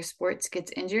of the other sports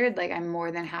gets injured, like I'm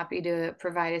more than happy to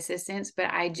provide assistance,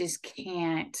 but I just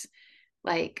can't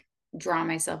like draw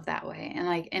myself that way. And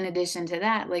like in addition to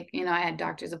that, like I had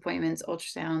doctor's appointments,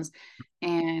 ultrasounds,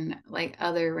 and like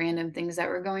other random things that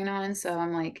were going on. So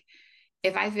I'm like,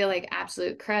 if I feel like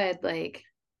absolute crud, like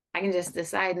I can just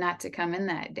decide not to come in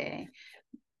that day.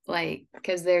 Like,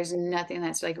 because there's nothing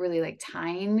that's like really like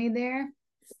tying me there.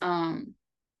 Um,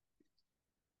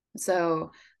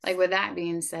 so like with that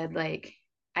being said, like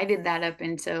I did that up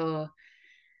until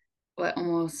what,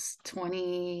 almost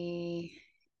 20.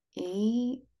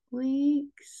 8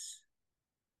 weeks.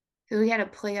 So we had a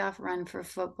playoff run for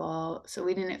football, so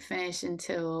we didn't finish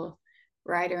until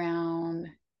right around,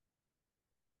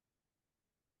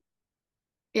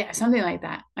 yeah, something like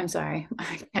that. I'm sorry.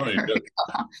 I Oh, can't you're good.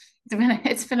 recall.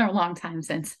 It's been a long time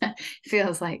since it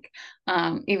feels like,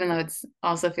 even though it's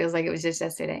also feels like it was just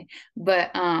yesterday.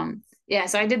 But yeah,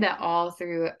 so I did that all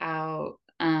throughout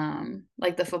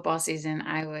like the football season.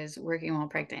 I was working while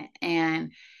pregnant,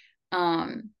 and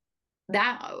um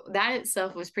that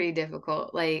itself was pretty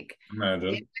difficult. Like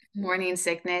Imagine. morning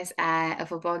sickness at a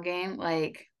football game,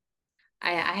 like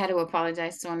I had to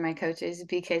apologize to one of my coaches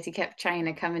because he kept trying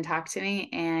to come and talk to me,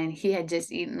 and he had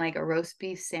just eaten like a roast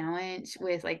beef sandwich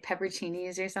with like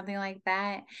pepperoncinis or something like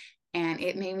that, and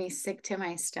it made me sick to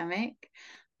my stomach.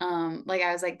 Like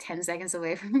I was like 10 seconds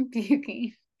away from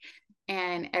puking.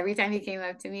 And every time he came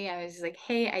up to me, I was just like,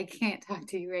 "Hey, I can't talk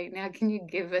to you right now. Can you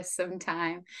give us some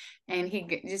time?" And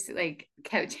just like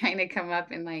kept trying to come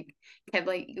up and like kept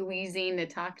like wheezing to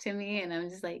talk to me. And I'm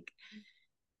just like,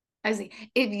 I was like,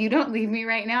 if you don't leave me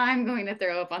right now, I'm going to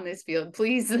throw up on this field,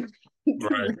 please.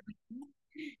 Right.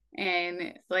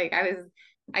 And like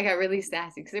I got really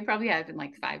sassy because it probably happened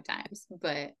like 5 times.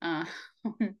 But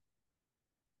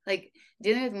like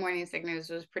dealing with morning sickness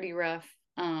was pretty rough.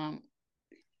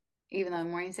 Even though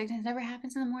morning sickness never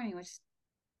happens in the morning, which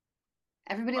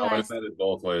everybody Oh, I've lies. had it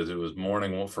both ways. It was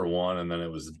morning for one, and then it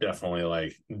was definitely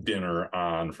like dinner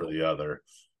on for the other.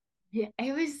 Yeah,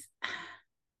 it was.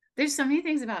 There's so many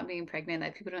things about being pregnant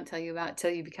that people don't tell you about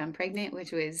till you become pregnant,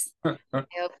 which was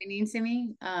eye-opening to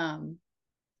me.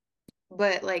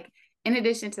 But like in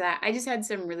addition to that, I just had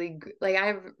some like I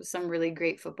have some really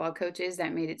great football coaches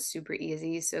that made it super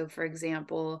easy. So for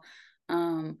example,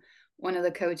 um, one of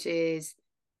the coaches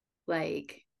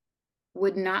like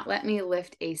would not let me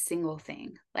lift a single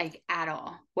thing, like at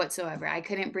all whatsoever. I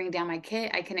couldn't bring down my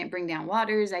kit. I couldn't bring down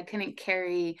waters. I couldn't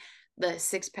carry the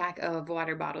 6 pack of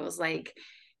water bottles. Like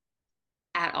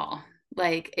at all.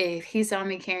 Like if he saw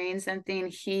me carrying something,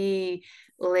 he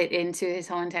lit into his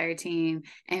whole entire team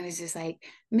and was just like,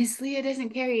 Miss Leah doesn't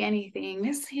carry anything.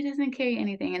 Miss Leah doesn't carry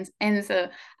anything. And so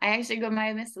I actually go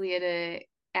by Miss Leah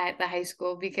at the high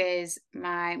school because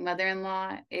my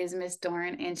mother-in-law is Miss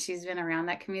Dorn and she's been around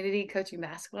that community coaching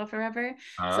basketball forever.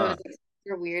 So Ah, it's like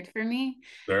super weird for me.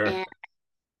 sure, And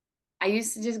I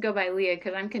used to just go by Leah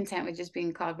because I'm content with just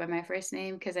being called by my first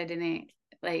name because I didn't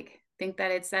like think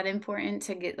that it's that important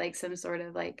to get like some sort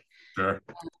of like sure.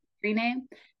 rename.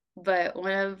 But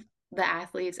one of the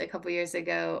athletes a couple years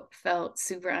ago felt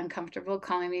super uncomfortable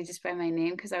calling me just by my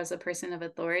name because I was a person of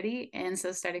authority, and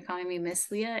so started calling me Miss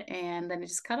Leah, and then it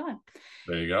just caught on.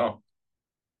 There you go.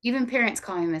 Even parents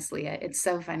call me Miss Leah. It's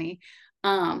so funny.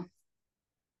 Um,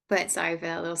 but sorry for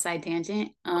that little side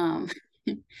tangent.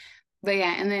 But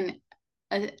yeah, and then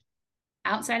uh,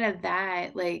 outside of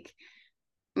that, like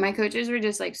my coaches were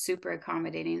just like super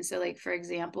accommodating. So like for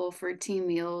example, for team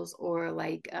meals or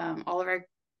like all of our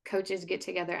coaches get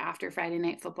together after Friday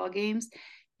night football games,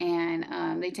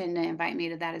 and they tend to invite me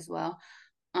to that as well.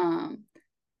 Um,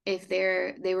 if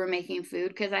they were making food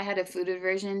because I had a food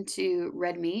aversion to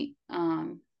red meat,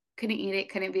 couldn't eat it,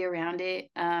 couldn't be around it,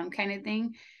 kind of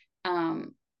thing.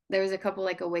 Um, there was a couple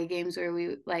like away games where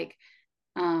we like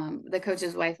the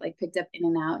coach's wife like picked up In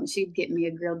and Out and she'd get me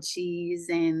a grilled cheese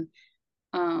and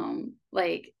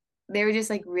like they were just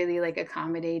like really like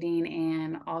accommodating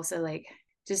and also like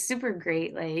just super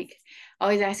great, like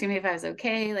always asking me if I was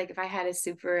okay, like if I had a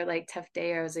super like tough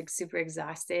day or I was like super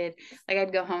exhausted, like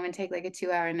I'd go home and take like a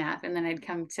 2 hour nap and then I'd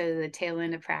come to the tail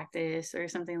end of practice or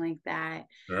something like that.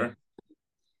 Sure.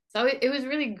 So it was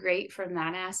really great from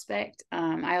that aspect.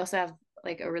 I also have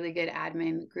like a really good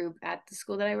admin group at the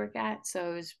school that I work at,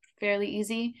 so it was fairly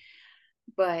easy.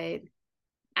 But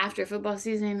after football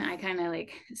season, I kind of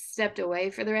like stepped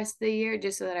away for the rest of the year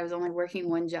just so that I was only working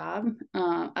one job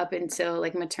up until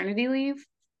like maternity leave.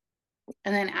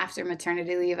 And then after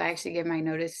maternity leave, I actually gave my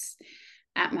notice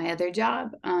at my other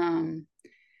job. And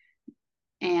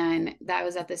that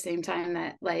was at the same time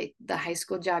that like the high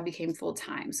school job became full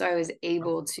time. So I was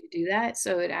able to do that.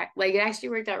 So it actually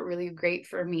worked out really great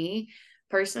for me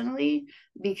personally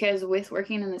because with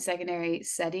working in the secondary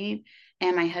setting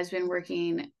and my husband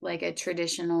working like a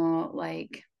traditional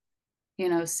like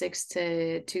 6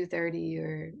 to 2:30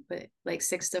 or but like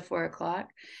 6 to 4 o'clock.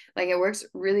 Like it works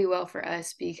really well for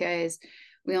us because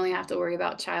we only have to worry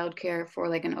about childcare for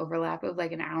like an overlap of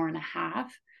like an hour and a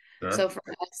half. Sure. So for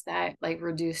us that like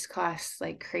reduced costs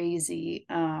like crazy.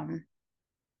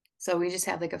 So we just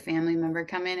have like a family member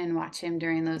come in and watch him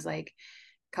during those like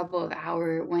couple of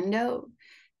hour window.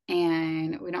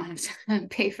 and we don't have to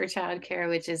pay for childcare,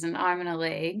 which is an arm and a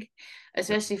leg,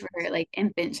 especially for like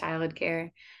infant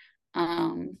childcare.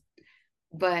 Um,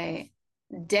 but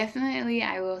definitely,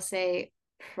 I will say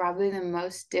probably the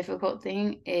most difficult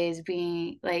thing is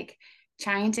being like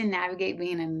trying to navigate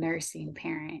being a nursing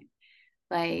parent.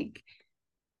 Like,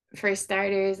 for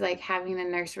starters, like having a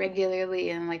nurse regularly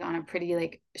and like on a pretty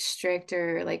like strict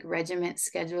or like regiment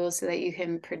schedule so that you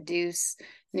can produce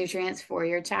nutrients for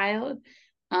your child.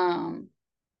 Um,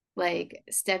 like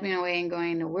stepping away and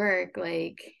going to work,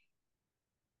 like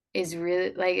is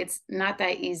really like it's not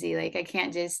that easy. Like I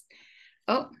can't just,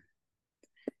 oh,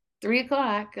 3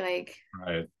 o'clock, like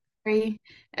Right. free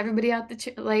everybody out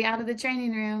like out of the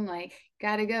training room, like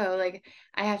gotta go. Like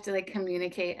I have to like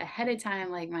communicate ahead of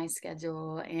time like my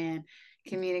schedule and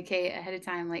communicate ahead of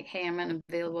time like, hey, I'm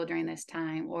unavailable during this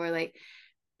time. Or like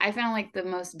I found like the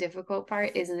most difficult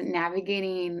part is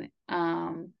navigating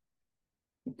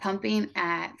pumping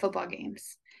at football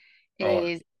games. Oh,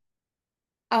 Is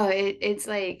it's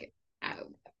like uh,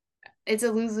 it's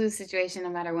a lose-lose situation no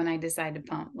matter when I decide to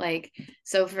pump. Like,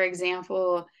 so for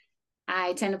example,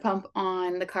 I tend to pump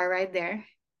on the car ride there.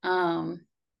 Because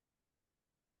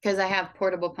I have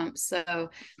portable pumps. So for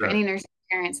sure. any nursing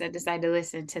parents that decide to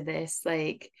listen to this,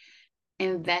 like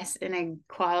invest in a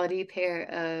quality pair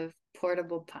of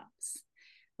portable pumps.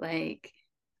 Like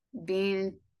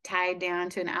being tied down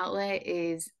to an outlet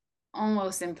is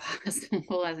almost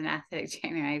impossible as an athletic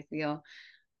trainer, I feel.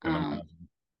 Can Um,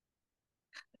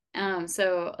 imagine.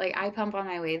 so like I pump on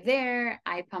my way there,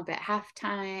 I pump at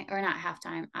halftime or not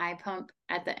halftime, I pump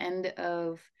at the end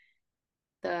of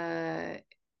the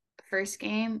first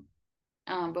game,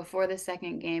 before the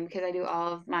second game, because I do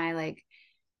all of my like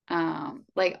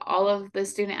all of the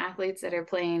student athletes that are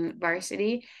playing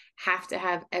varsity have to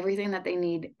have everything that they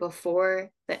need before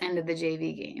the end of the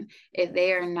JV game. If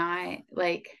they are not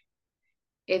like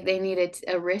if they need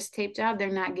a wrist tape job, they're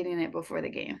not getting it before the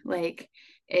game. Like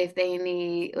if they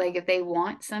need like if they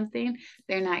want something,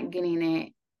 they're not getting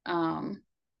it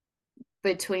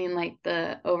between like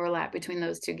the overlap between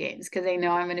those two games because they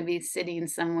know I'm going to be sitting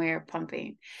somewhere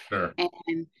pumping. Sure.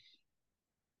 And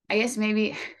I guess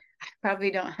maybe I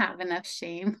probably don't have enough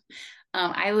shame.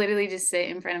 I literally just sit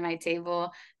in front of my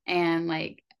table and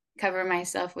like cover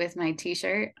myself with my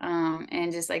t-shirt,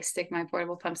 and just like stick my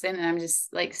portable pumps in and I'm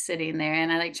just like sitting there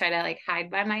and I like try to like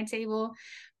hide by my table.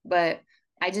 But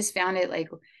I just found it like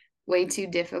way too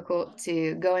difficult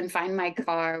to go and find my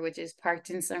car, which is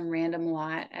parked in some random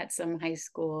lot at some high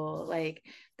school. Like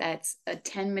that's a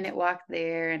 10-minute walk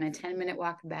there and a 10-minute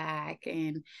walk back.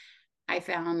 And I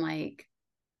found like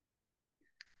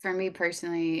for me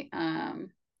personally,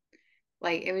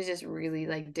 like it was just really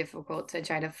like difficult to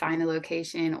try to find a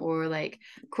location or like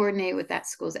coordinate with that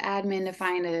school's admin to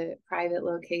find a private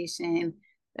location.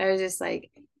 I was just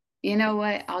like, you know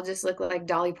what? I'll just look like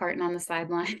Dolly Parton on the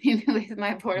sideline with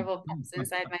my portable pumps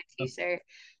inside my t-shirt.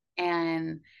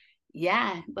 And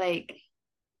yeah, like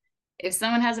if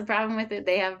someone has a problem with it,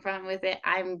 they have a problem with it.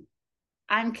 I'm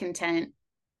content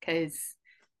because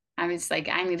I'm just like,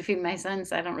 I need to feed my son,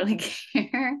 so I don't really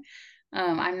care.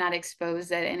 I'm not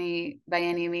exposed at any by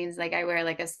any means. Like I wear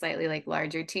like a slightly like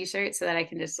larger t-shirt so that I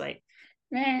can just like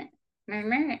meh, meh,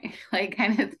 meh, like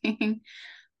kind of thing.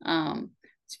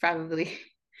 It's probably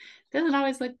doesn't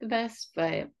always look the best,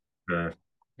 but Sure.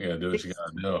 Yeah, do what you it's,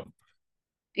 gotta do.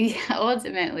 yeah,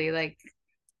 ultimately like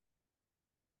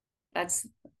that's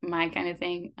my kind of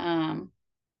thing.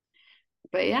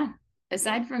 But yeah,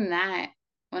 aside from that,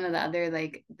 one of the other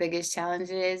like biggest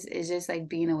challenges is just like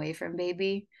being away from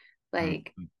baby.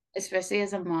 Like, Mhm. especially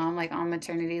as a mom, like on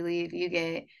maternity leave, you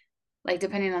get like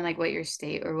depending on like what your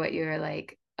state or what your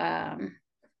like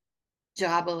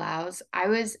job allows. I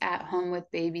was at home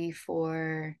with baby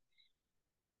for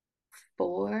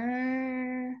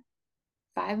 4,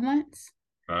 5 months,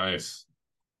 Nice.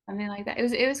 something like that.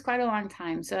 It was quite a long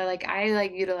time. So like I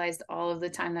like utilized all of the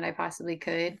time that I possibly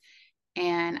could.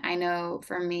 And I know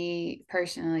for me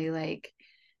personally, like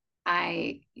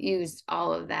I used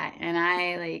all of that and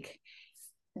I like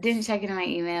didn't check into my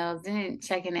emails, didn't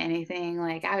check into anything.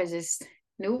 Like I was just,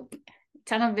 nope,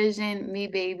 tunnel vision, me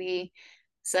baby.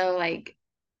 So like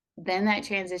then that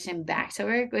transition back to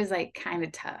work was like kind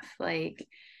of tough. Like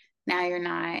now you're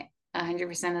not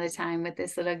 100% of the time with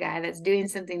this little guy that's doing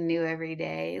something new every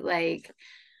day. Like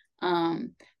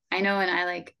um, I know when I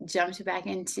like jumped back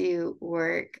into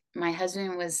work, my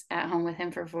husband was at home with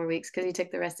him for 4 weeks because he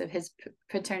took the rest of his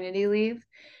paternity leave.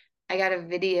 I got a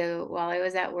video while I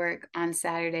was at work on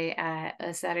Saturday at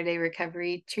a Saturday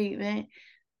recovery treatment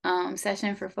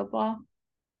session for football.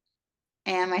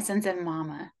 And my son said,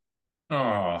 Mama.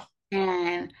 Oh,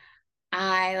 And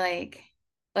I like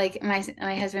my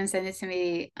husband sent it to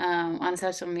me on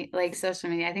social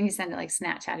media. I think he sent it like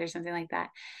Snapchat or something like that.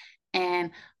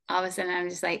 And all of a sudden I'm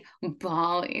just like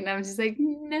bawling. I'm just like,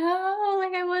 no,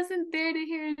 like I wasn't there to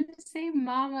hear him say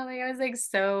mama. Like I was like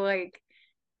so like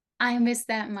I missed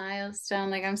that milestone.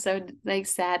 Like I'm so like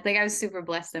sad. Like I was super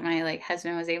blessed that my like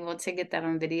husband was able to get that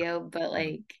on video, but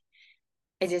like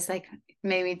it just like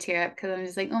made me tear up because I'm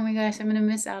just like, oh my gosh, I'm gonna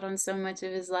miss out on so much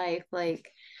of his life, like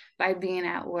by being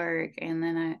at work. And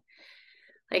then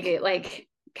I like it like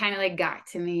kind of like got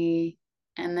to me.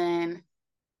 And then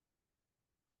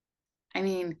I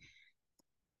mean,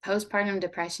 postpartum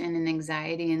depression and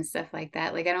anxiety and stuff like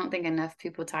that, like I don't think enough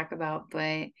people talk about,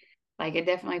 but like it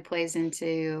definitely plays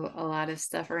into a lot of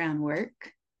stuff around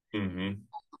work. Mm-hmm.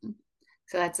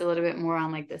 So that's a little bit more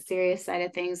on like the serious side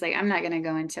of things. Like I'm not going to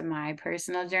go into my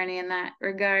personal journey in that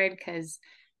regard because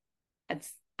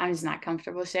it's I'm just not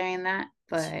comfortable sharing that.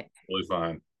 It's But totally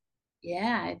fine.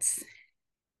 yeah,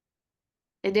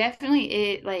 it definitely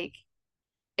it like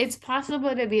it's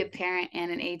possible to be a parent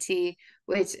and an AT,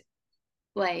 which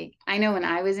like I know when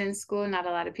I was in school, not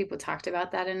a lot of people talked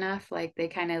about that enough. Like they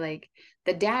kind of like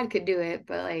the dad could do it,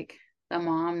 but like the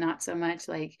mom not so much.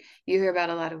 Like you hear about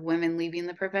a lot of women leaving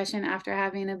the profession after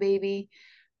having a baby.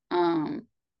 Um,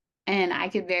 and I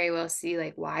could very well see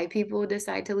like why people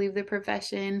decide to leave the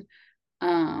profession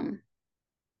um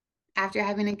after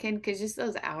having a kid because just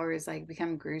those hours like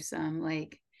become gruesome.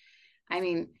 Like I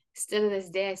mean, still to this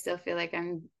day, I still feel like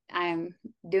I'm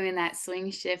doing that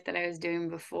swing shift that I was doing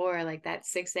before, like that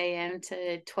 6 a.m.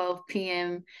 to 12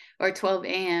 p.m. or 12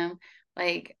 a.m.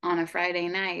 like on a Friday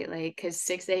night, like because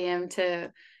 6 a.m.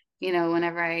 to,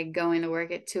 whenever I go into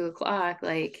work at 2 o'clock,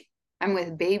 like I'm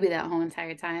with baby that whole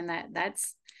entire time.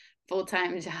 That's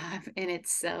full-time job in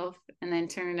itself. And then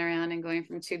turning around and going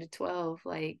from 2 to 12,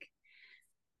 like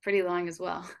pretty long as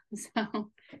well.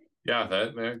 So Yeah,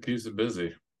 that keeps it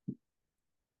busy.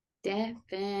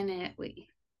 definitely.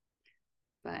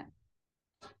 But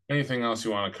Anything else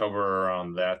you want to cover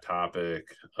around that topic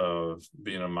of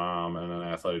being a mom and an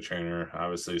athletic trainer?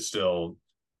 Obviously, still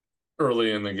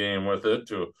early in the game with it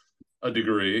to a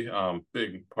degree,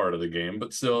 big part of the game,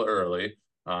 but still early.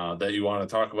 That you want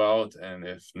to talk about, and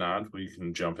if not, we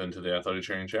can jump into the athletic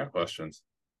training chat questions.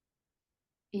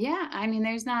 yeah, I mean,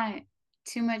 there's not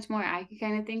too much more I could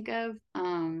kind of think of.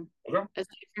 Okay. Aside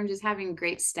from just having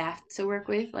great staff to work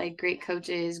with, like great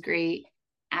coaches, great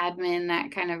admin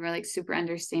that kind of are like super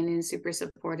understanding, super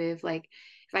supportive. Like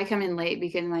if I come in late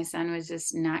because my son was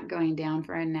just not going down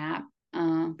for a nap,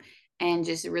 and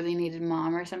just really needed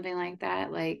mom or something like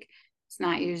that, like it's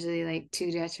not usually like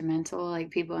too detrimental. Like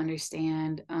people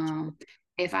understand.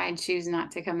 If I choose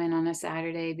not to come in on a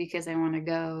Saturday because I want to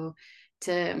go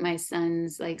to my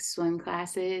son's like swim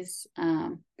classes,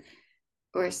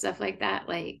 or stuff like that,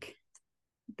 like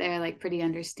they're like pretty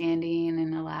understanding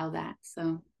and allow that.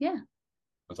 So yeah.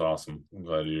 That's awesome. I'm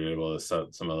glad you were able to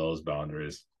set some of those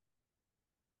boundaries.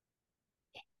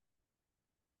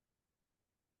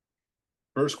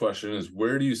 First question is,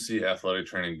 where do you see athletic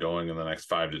training going in the next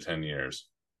 5 to 10 years?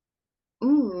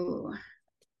 Ooh,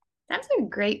 that's a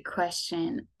great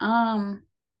question.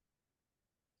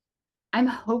 I'm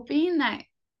hoping that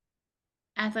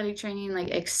athletic training like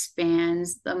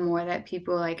expands the more that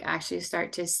people like actually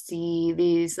start to see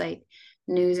these like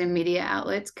news and media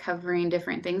outlets covering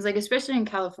different things, like especially in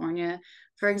California,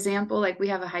 for example. Like we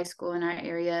have a high school in our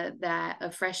area that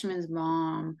a freshman's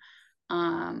mom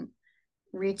um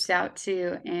reached out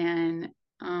to and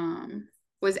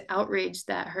was outraged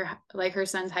that her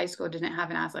son's high school didn't have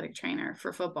an athletic trainer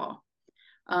for football.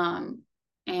 um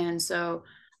and so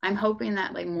I'm hoping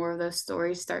that like more of those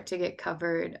stories start to get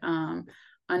covered.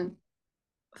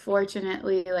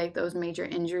 Unfortunately, like those major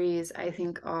injuries I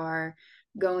think are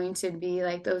going to be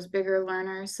like those bigger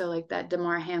learners, so like that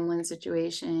Damar Hamlin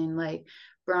situation, like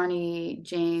Bronny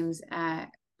James at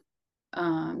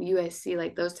USC,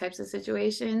 like those types of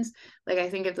situations. Like I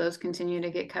think if those continue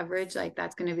to get coverage, like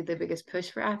that's going to be the biggest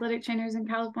push for athletic trainers in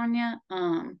California,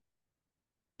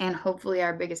 and hopefully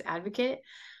our biggest advocate.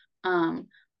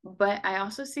 But I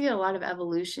also see a lot of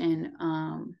evolution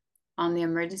on the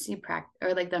emergency practice,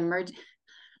 or like the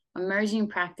emerging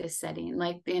practice setting,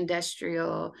 like the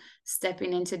industrial,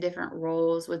 stepping into different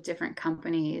roles with different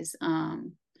companies.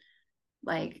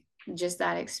 Like just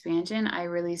that expansion, I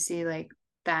really see like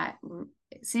that.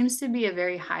 It seems to be a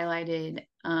very highlighted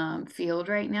field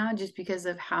right now just because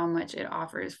of how much it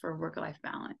offers for work-life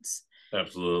balance.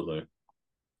 Absolutely.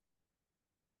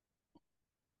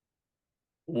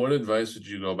 What advice would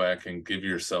you go back and give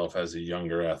yourself as a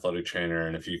younger athletic trainer?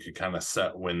 And if you could kind of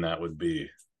set when that would be?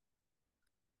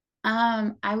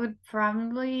 I would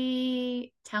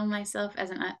probably tell myself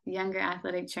as a younger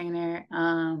athletic trainer,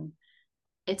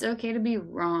 it's okay to be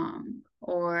wrong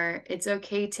or it's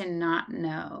okay to not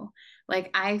know. Like,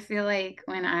 I feel like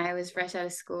when I was fresh out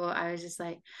of school, I was just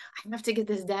like, I have to get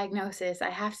this diagnosis. I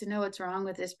have to know what's wrong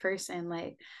with this person.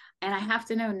 Like, and I have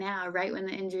to know now, right when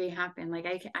the injury happened. Like,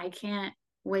 I can't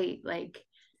wait. Like,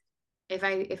 if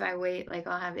I wait, like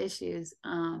I'll have issues.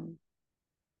 And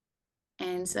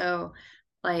so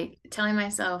like telling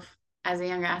myself as a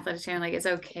younger athletic trainer, like it's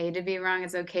okay to be wrong,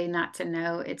 it's okay not to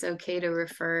know, it's okay to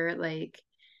refer, like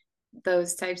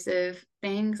those types of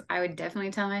things, I would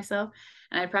definitely tell myself.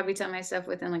 And I'd probably tell myself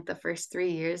within like the first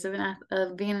 3 years of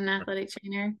of being an athletic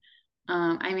trainer.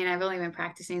 I mean, I've only been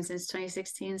practicing since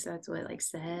 2016, so that's what, like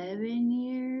 7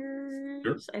 years?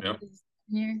 Sure. I think Yep. it's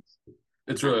 7 years.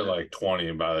 It's really Uh, like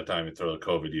 20 by the time you throw the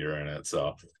COVID year in it.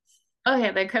 So, oh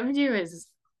yeah, the coverage year is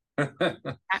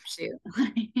crapshoot.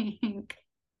 Like,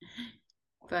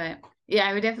 but yeah,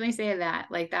 I would definitely say that.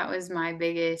 Like that was my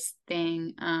biggest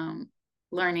thing,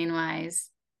 learning wise.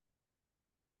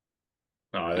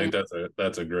 no, I think And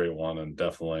that's a great one, and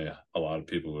definitely a lot of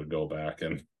people would go back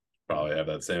and probably have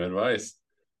that same advice.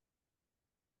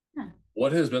 yeah.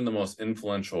 What has been the most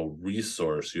influential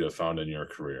resource you have found in your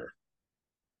career?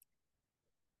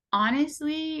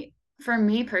 Honestly, for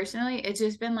me personally, it's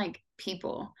just been like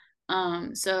people.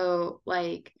 So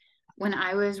like when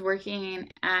I was working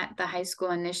at the high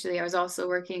school initially, I was also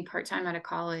working part-time at a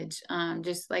college,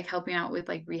 just like helping out with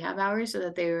like rehab hours so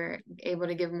that they were able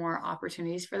to give more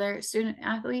opportunities for their student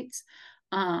athletes.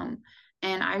 Um,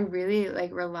 and I really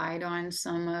like relied on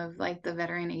some of like the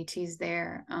veteran ATs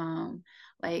there.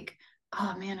 Like,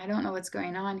 oh man, I don't know what's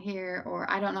going on here, or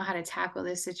I don't know how to tackle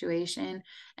this situation.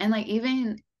 And like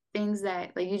even things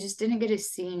that like you just didn't get to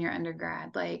see in your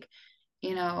undergrad, like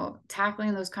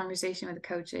tackling those conversations with the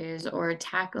coaches or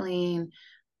tackling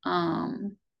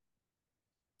um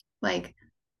like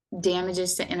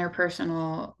damages to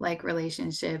interpersonal like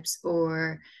relationships,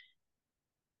 or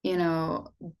you know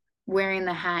wearing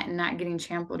the hat and not getting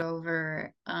trampled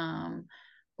over,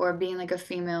 or being like a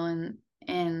female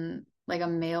in like a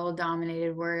male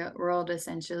dominated world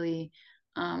essentially,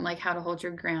 like how to hold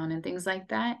your ground and things like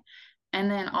that. And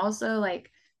then also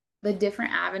like the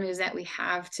different avenues that we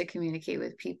have to communicate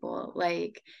with people,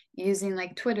 like using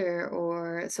like Twitter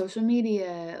or social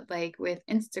media, like with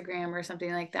Instagram or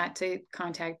something like that to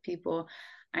contact people.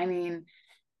 I mean,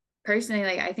 personally,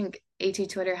 like I think AT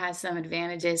Twitter has some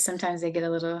advantages. Sometimes they get a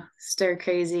little stir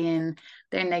crazy in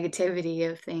their negativity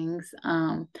of things.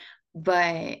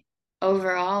 But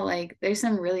overall, like there's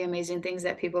some really amazing things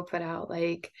that people put out.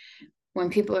 Like when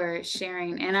people are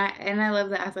sharing, and I love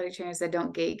the athletic trainers that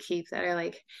don't gatekeep, that are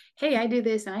like, hey, I do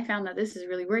this and I found that this is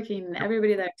really working, and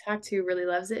everybody that I talk to really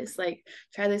loves this, like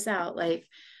try this out.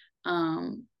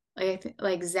 Um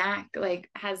like Zach like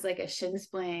has like a shin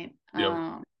splint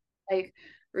Yep. like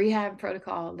rehab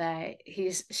protocol that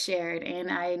he's shared,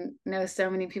 and I know so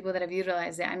many people that have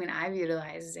utilized it. I mean, I've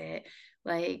utilized it.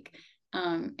 Like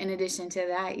in addition to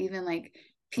that, even like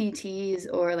PTs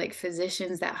or like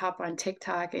physicians that hop on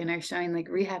TikTok and are showing like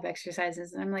rehab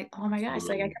exercises. And I'm like, oh my gosh,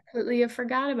 like I Absolutely. completely have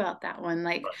forgot about that one.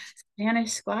 Like Right.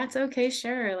 Spanish squats, okay,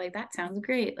 sure. Like that sounds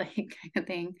great, like kind of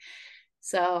thing.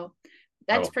 So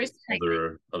I that's have a personally like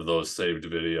folder of those saved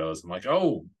videos. I'm like,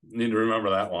 oh, need to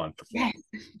remember that one. yes.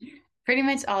 Pretty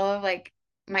much all of like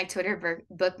my Twitter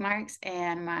bookmarks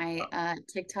and my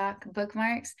TikTok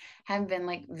bookmarks have been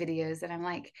like videos that I'm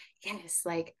like, yes,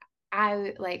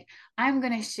 I'm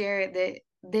gonna share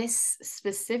this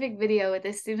specific video with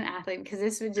this student athlete because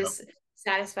this would Yep. just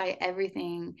satisfy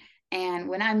everything. And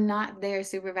when I'm not there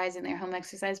supervising their home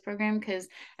exercise program, because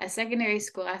as secondary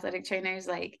school athletic trainers,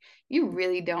 like you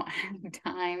really don't have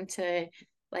time to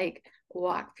like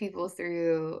walk people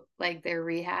through like their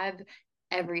rehab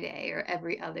every day or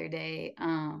every other day.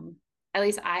 At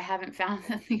least I haven't found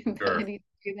the Sure. ability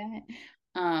to do that.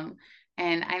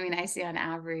 And I mean, I see on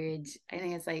average, I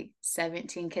think it's like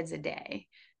 17 kids a day.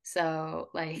 So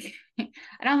like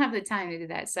I don't have the time to do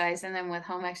that. So I send them with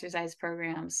home exercise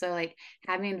programs. So like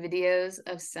having videos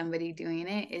of somebody doing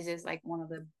it is just like one of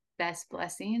the best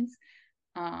blessings.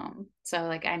 So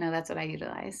like I know that's what I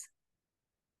utilize.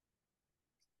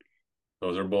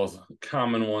 Those are both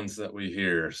common ones that we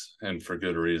hear, and for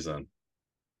good reason.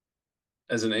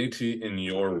 As an AT in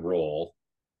your role,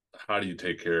 how do you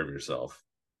take care of yourself?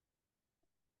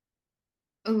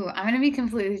 Ooh, I'm gonna be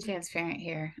completely transparent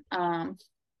here.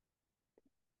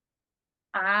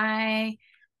 I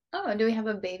Oh, do we have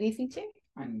a baby feature?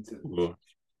 Ooh.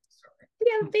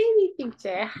 We have a baby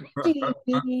feature. Hi,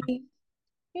 baby.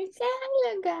 You're so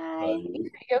hello, guy. You Buddy.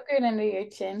 got yogurt under your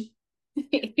chin.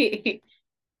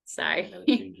 Sorry.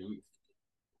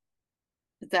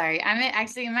 Sorry. I'm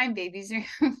actually in my baby's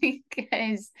room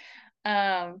because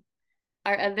um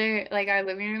our other like our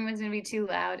living room was gonna be too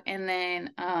loud, and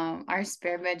then our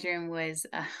spare bedroom was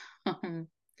um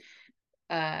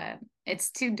uh it's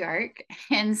too dark,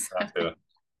 and so Gotcha.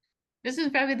 this was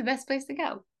probably the best place to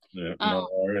go. Yeah, Um no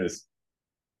worries.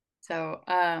 so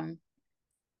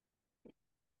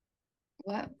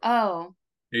what oh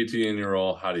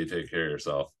 18-year-old, how do you take care of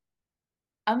yourself?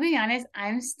 I'll be honest,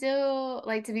 I'm still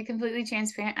like, to be completely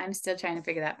transparent, I'm still trying to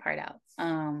figure that part out.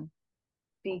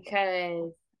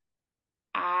 Because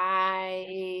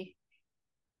I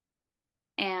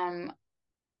am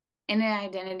in an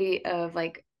identity of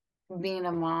like being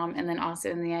a mom, and then also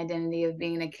in the identity of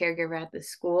being a caregiver at the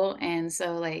school. And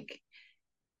so like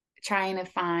trying to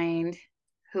find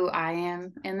who I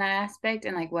am in that aspect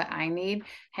and like what I need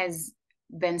has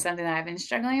been something that I've been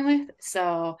struggling with.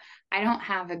 So I don't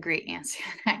have a great answer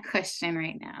to that question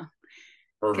right now.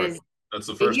 Perfect. Because That's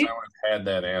the it first time used, I've had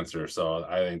that answer, so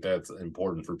I think that's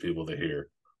important for people to hear.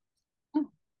 oh,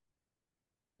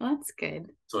 well, that's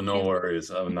good. So no If worries,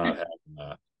 I'm not having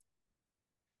that.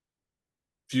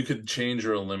 If you could change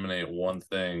or eliminate one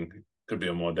thing, could be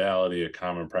a modality, a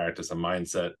common practice, a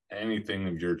mindset, anything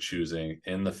of your choosing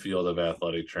in the field of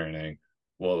athletic training,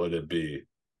 what would it be?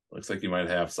 Looks like you might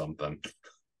have something.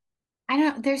 I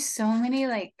don't, there's so many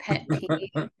like pet peeves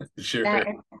that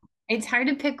Sure. it's hard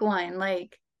to pick one.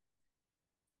 Like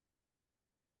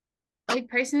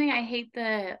personally, I hate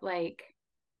the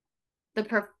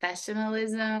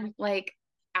professionalism, like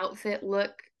outfit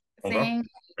look Okay. thing.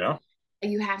 Yeah.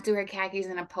 You have to wear khakis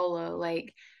and a polo.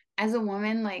 Like as a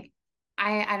woman, like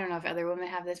I don't know if other women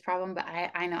have this problem, but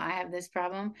I know I have this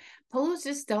problem. Polos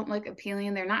just don't look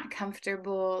appealing. They're not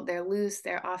comfortable. They're loose.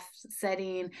 They're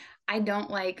offsetting. I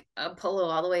don't like a polo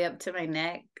all the way up to my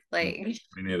neck. Mm, Like me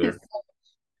neither.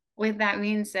 with that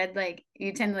being said, like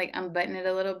you tend to like unbutton it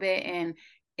a little bit, and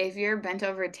if you're bent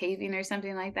over taping or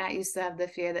something like that, you still have the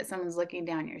fear that someone's looking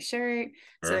down your shirt.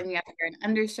 So Sure. then you have to wear an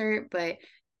undershirt, but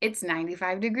it's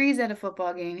 95 degrees at a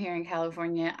football game here in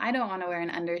California. I don't want to wear an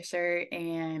undershirt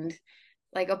and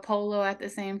like a polo at the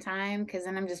same time, because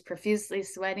then I'm just profusely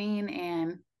sweating,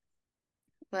 and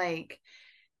like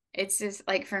it's just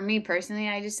like for me personally,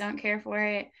 I just don't care for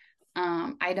it.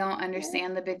 I don't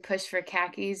understand the big push for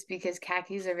khakis because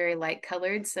khakis are very light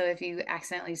colored. So if you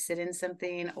accidentally sit in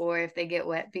something, or if they get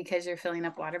wet because you're filling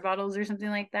up water bottles or something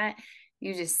like that,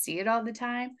 you just see it all the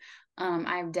time.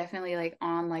 I'm definitely like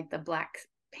on like the black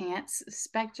pants Sure.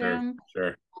 spectrum,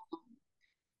 Sure.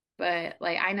 but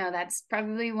like I know that's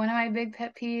probably one of my big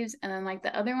pet peeves. And then like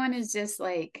the other one is just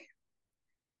like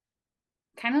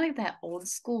kind of like that old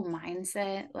school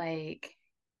mindset. Like,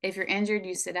 if you're injured,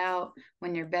 you sit out.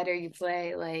 When you're better, you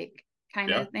play, like, kind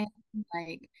Yeah. of thing.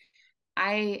 Like,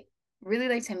 I really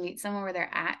like to meet someone where they're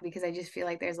at because I just feel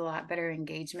like there's a lot better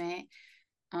engagement.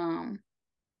 Um,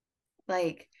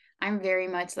 like, I'm very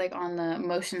much like on the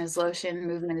motion is lotion,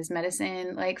 movement is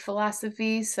medicine, like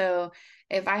philosophy. So,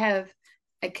 if I have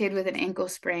a kid with an ankle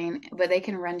sprain, but they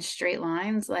can run straight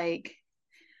lines, like,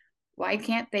 why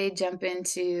can't they jump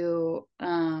into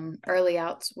early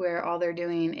outs where all they're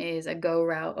doing is a go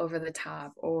route over the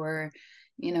top? Or,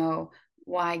 you know,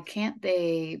 why can't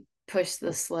they push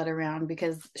the sled around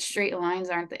because straight lines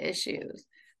aren't the issues?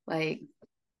 Like,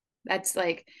 that's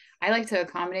like, I like to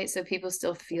accommodate so people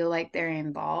still feel like they're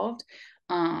involved.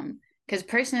 Because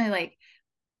personally, like,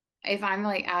 if I'm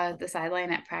like out at the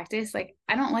sideline at practice, like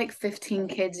I don't like 15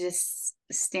 kids just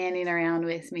standing around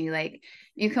with me. Like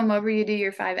you come over, you do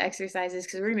your 5 exercises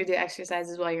because we're gonna do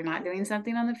exercises while you're not doing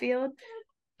something on the field.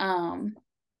 Um,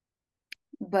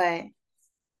 but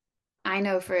I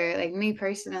know for like me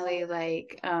personally,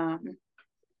 like I'm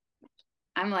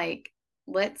like,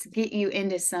 let's get you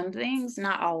into some things,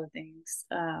 not all the things.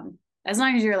 As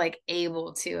long as you're like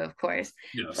able to, of course.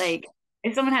 Yes. Like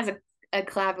if someone has a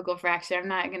clavicle fracture, I'm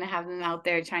not gonna have them out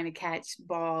there trying to catch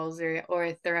balls or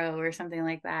a throw or something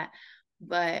like that.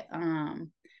 But I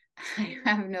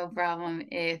have no problem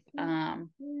if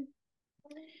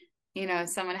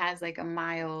someone has like a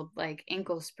mild like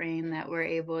ankle sprain that we're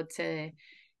able to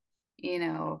you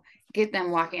know, get them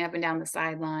walking up and down the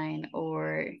sideline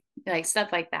or like stuff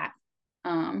like that.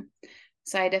 Um,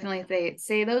 so I definitely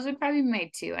say those would probably be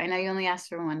my two. I know you only asked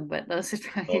for one, but those would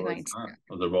probably be Oh, my that's two. not.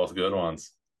 Those are both good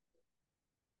ones.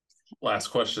 Last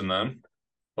question then.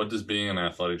 What does being an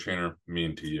athletic trainer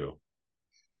mean to you?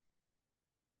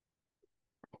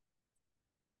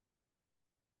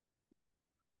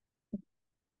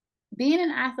 Being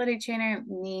an athletic trainer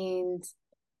means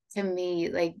to me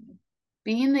like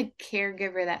being the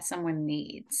caregiver that someone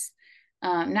needs.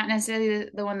 Not necessarily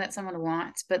the one that someone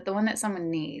wants, but the one that someone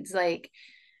needs. Like,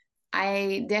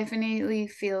 I definitely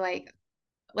feel like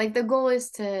the goal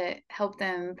is to help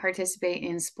them participate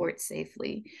in sports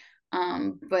safely.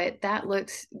 But that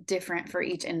looks different for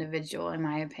each individual, in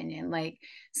my opinion. Like,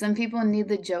 some people need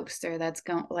the jokester that's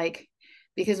going, like,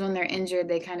 because when they're injured,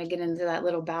 they kind of get into that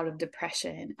little bout of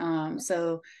depression.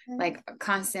 So like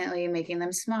constantly making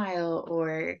them smile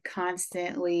or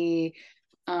constantly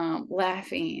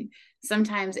laughing.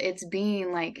 Sometimes it's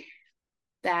being like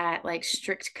that, like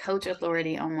strict coach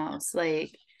authority almost.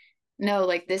 Like, no,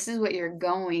 like, this is what you're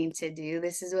going to do.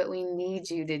 This is what we need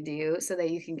you to do so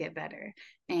that you can get better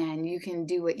and you can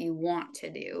do what you want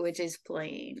to do, which is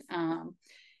playing.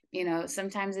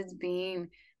 Sometimes it's being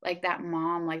like that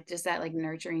mom, like just that like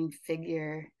nurturing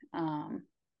figure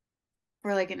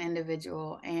for like an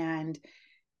individual. And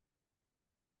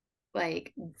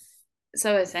like,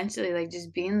 so essentially, like,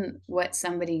 just being what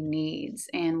somebody needs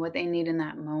and what they need in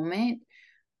that moment.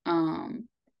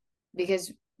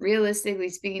 Because realistically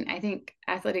speaking, I think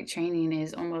athletic training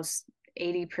is almost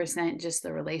 80% just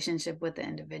the relationship with the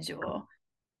individual.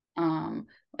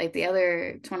 Like the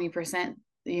other 20%,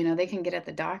 they can get at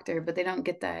the doctor, but they don't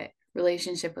get that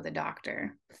relationship with a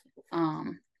doctor.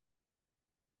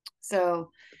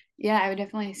 So yeah, I would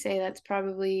definitely say that's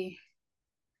probably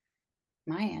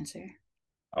my answer.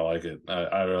 I like it.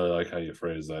 I really like how you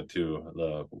phrase that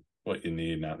too. What you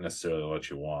need, not necessarily what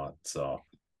you want. So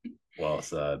well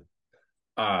said.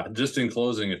 Just in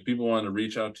closing, if people want to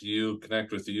reach out to you,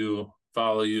 connect with you,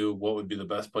 follow you, what would be the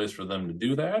best place for them to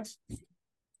do that?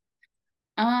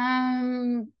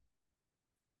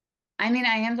 I mean,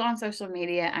 I am on social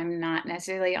media. I'm not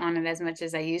necessarily on it as much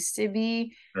as I used to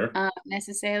be, Sure.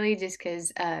 necessarily, just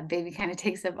because baby kind of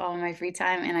takes up all of my free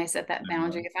time, and I set that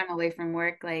boundary. If I'm away from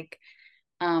work, like,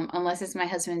 unless it's my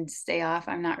husband's day off,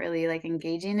 I'm not really like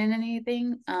engaging in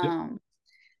anything. Yep.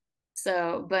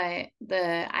 But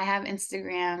I have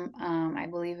Instagram. I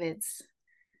believe it's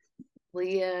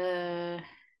Leah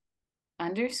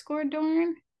underscore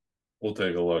Dorn. We'll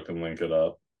take a look and link it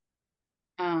up.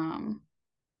 Um,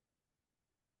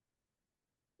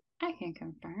 I can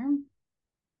confirm.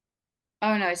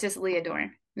 Oh no, it's just Leah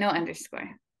Dorn, no underscore.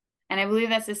 And I believe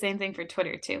that's the same thing for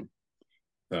Twitter too.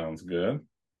 Sounds good.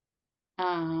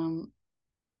 Um,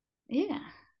 yeah.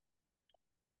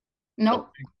 Nope.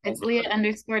 It's Leah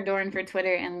underscore Dorn for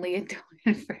Twitter and Leah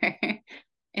Dorn for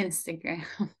Instagram.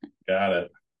 Got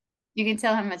it. You can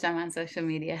tell how much I'm on social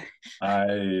media. I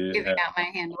Giving out my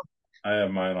handle. I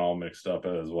have mine all mixed up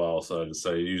as well. So I just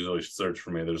say usually search for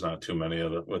me. There's not too many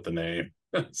of it with the name.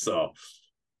 So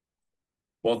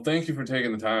well, thank you for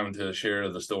taking the time to share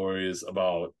the stories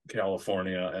about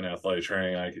California and athletic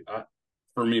training.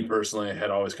 For me personally, I had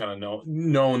always kind of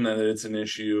known that it's an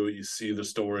issue. You see the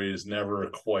stories, never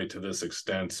quite to this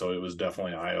extent. So it was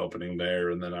definitely eye-opening there.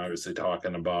 And then obviously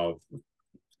talking about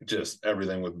just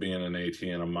everything with being an AT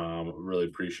and a mom. Really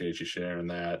appreciate you sharing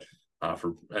that.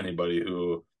 For anybody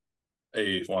who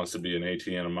wants to be an AT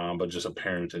and a mom, but just a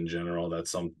parent in general,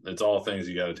 it's all things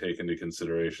you got to take into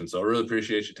consideration. So I really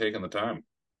appreciate you taking the time.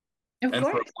 Of And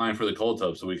for course. applying for the cold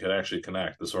tub so we could actually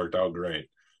connect. This worked out great.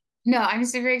 No, I'm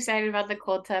super excited about the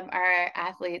cold tub. Our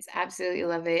athletes absolutely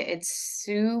love it. It's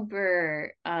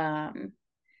super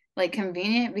like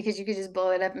convenient because you could just blow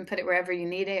it up and put it wherever you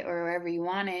need it or wherever you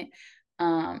want it.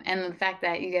 And the fact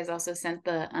that you guys also sent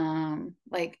the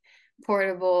like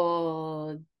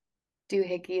portable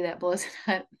doohickey that blows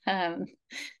it up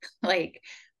like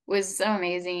was so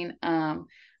amazing.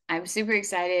 I'm super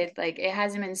excited. Like, it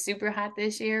hasn't been super hot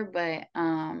this year, but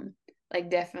like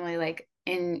definitely like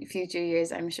in future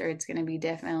years, I'm sure it's going to be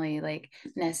definitely like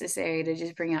necessary to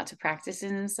just bring out to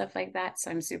practices and stuff like that.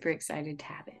 So I'm super excited to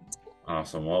have it.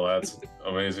 Awesome. Well, that's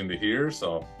amazing to hear.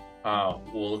 So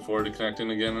we'll look forward to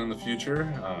connecting again in the future.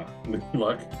 Good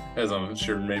luck, as I'm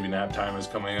sure maybe nap time is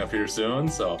coming up here soon.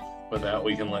 So with that,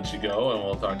 we can let you go and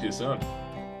we'll talk to you soon.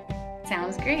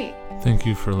 Sounds great. Thank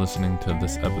you for listening to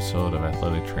this episode of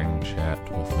Athletic Training Chat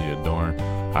with Leah Dorn.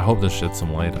 I hope this sheds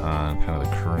some light on kind of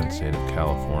the current state of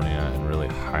California and really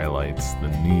highlights the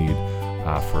need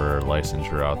for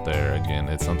licensure out there. Again,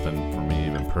 it's something for me,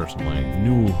 even personally,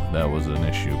 knew that was an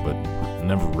issue, but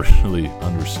never really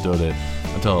understood it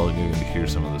until getting to hear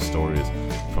some of the stories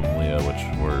from Leah,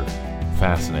 which were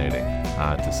fascinating,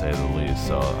 to say the least.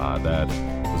 So that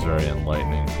was very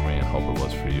enlightening for me, and hope it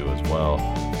was for you as well.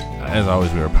 As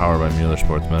always, we are powered by Mueller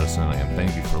Sports Medicine, and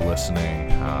thank you for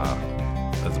listening.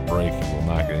 As a break, you will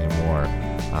not get any more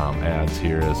ads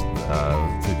here as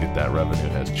to get that revenue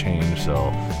has changed.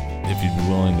 So if you'd be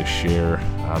willing to share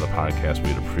the podcast,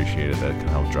 we'd appreciate it. That can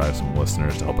help drive some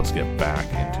listeners to help us get back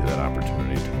into that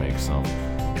opportunity to make some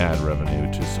ad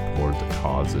revenue to support the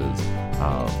causes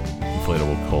of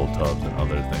inflatable cold tubs and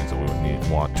other things that we would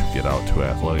want to get out to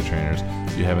athletic trainers.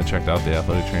 If you haven't checked out the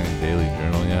Athletic Training Daily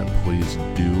Journal yet, please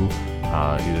do,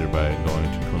 either by going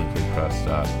to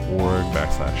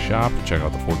clinicallypressed.org/shop to check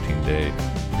out the 14-day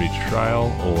free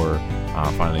trial, or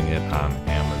finding it on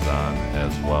Amazon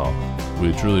as well.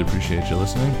 We truly appreciate you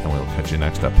listening, and we'll catch you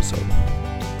next episode.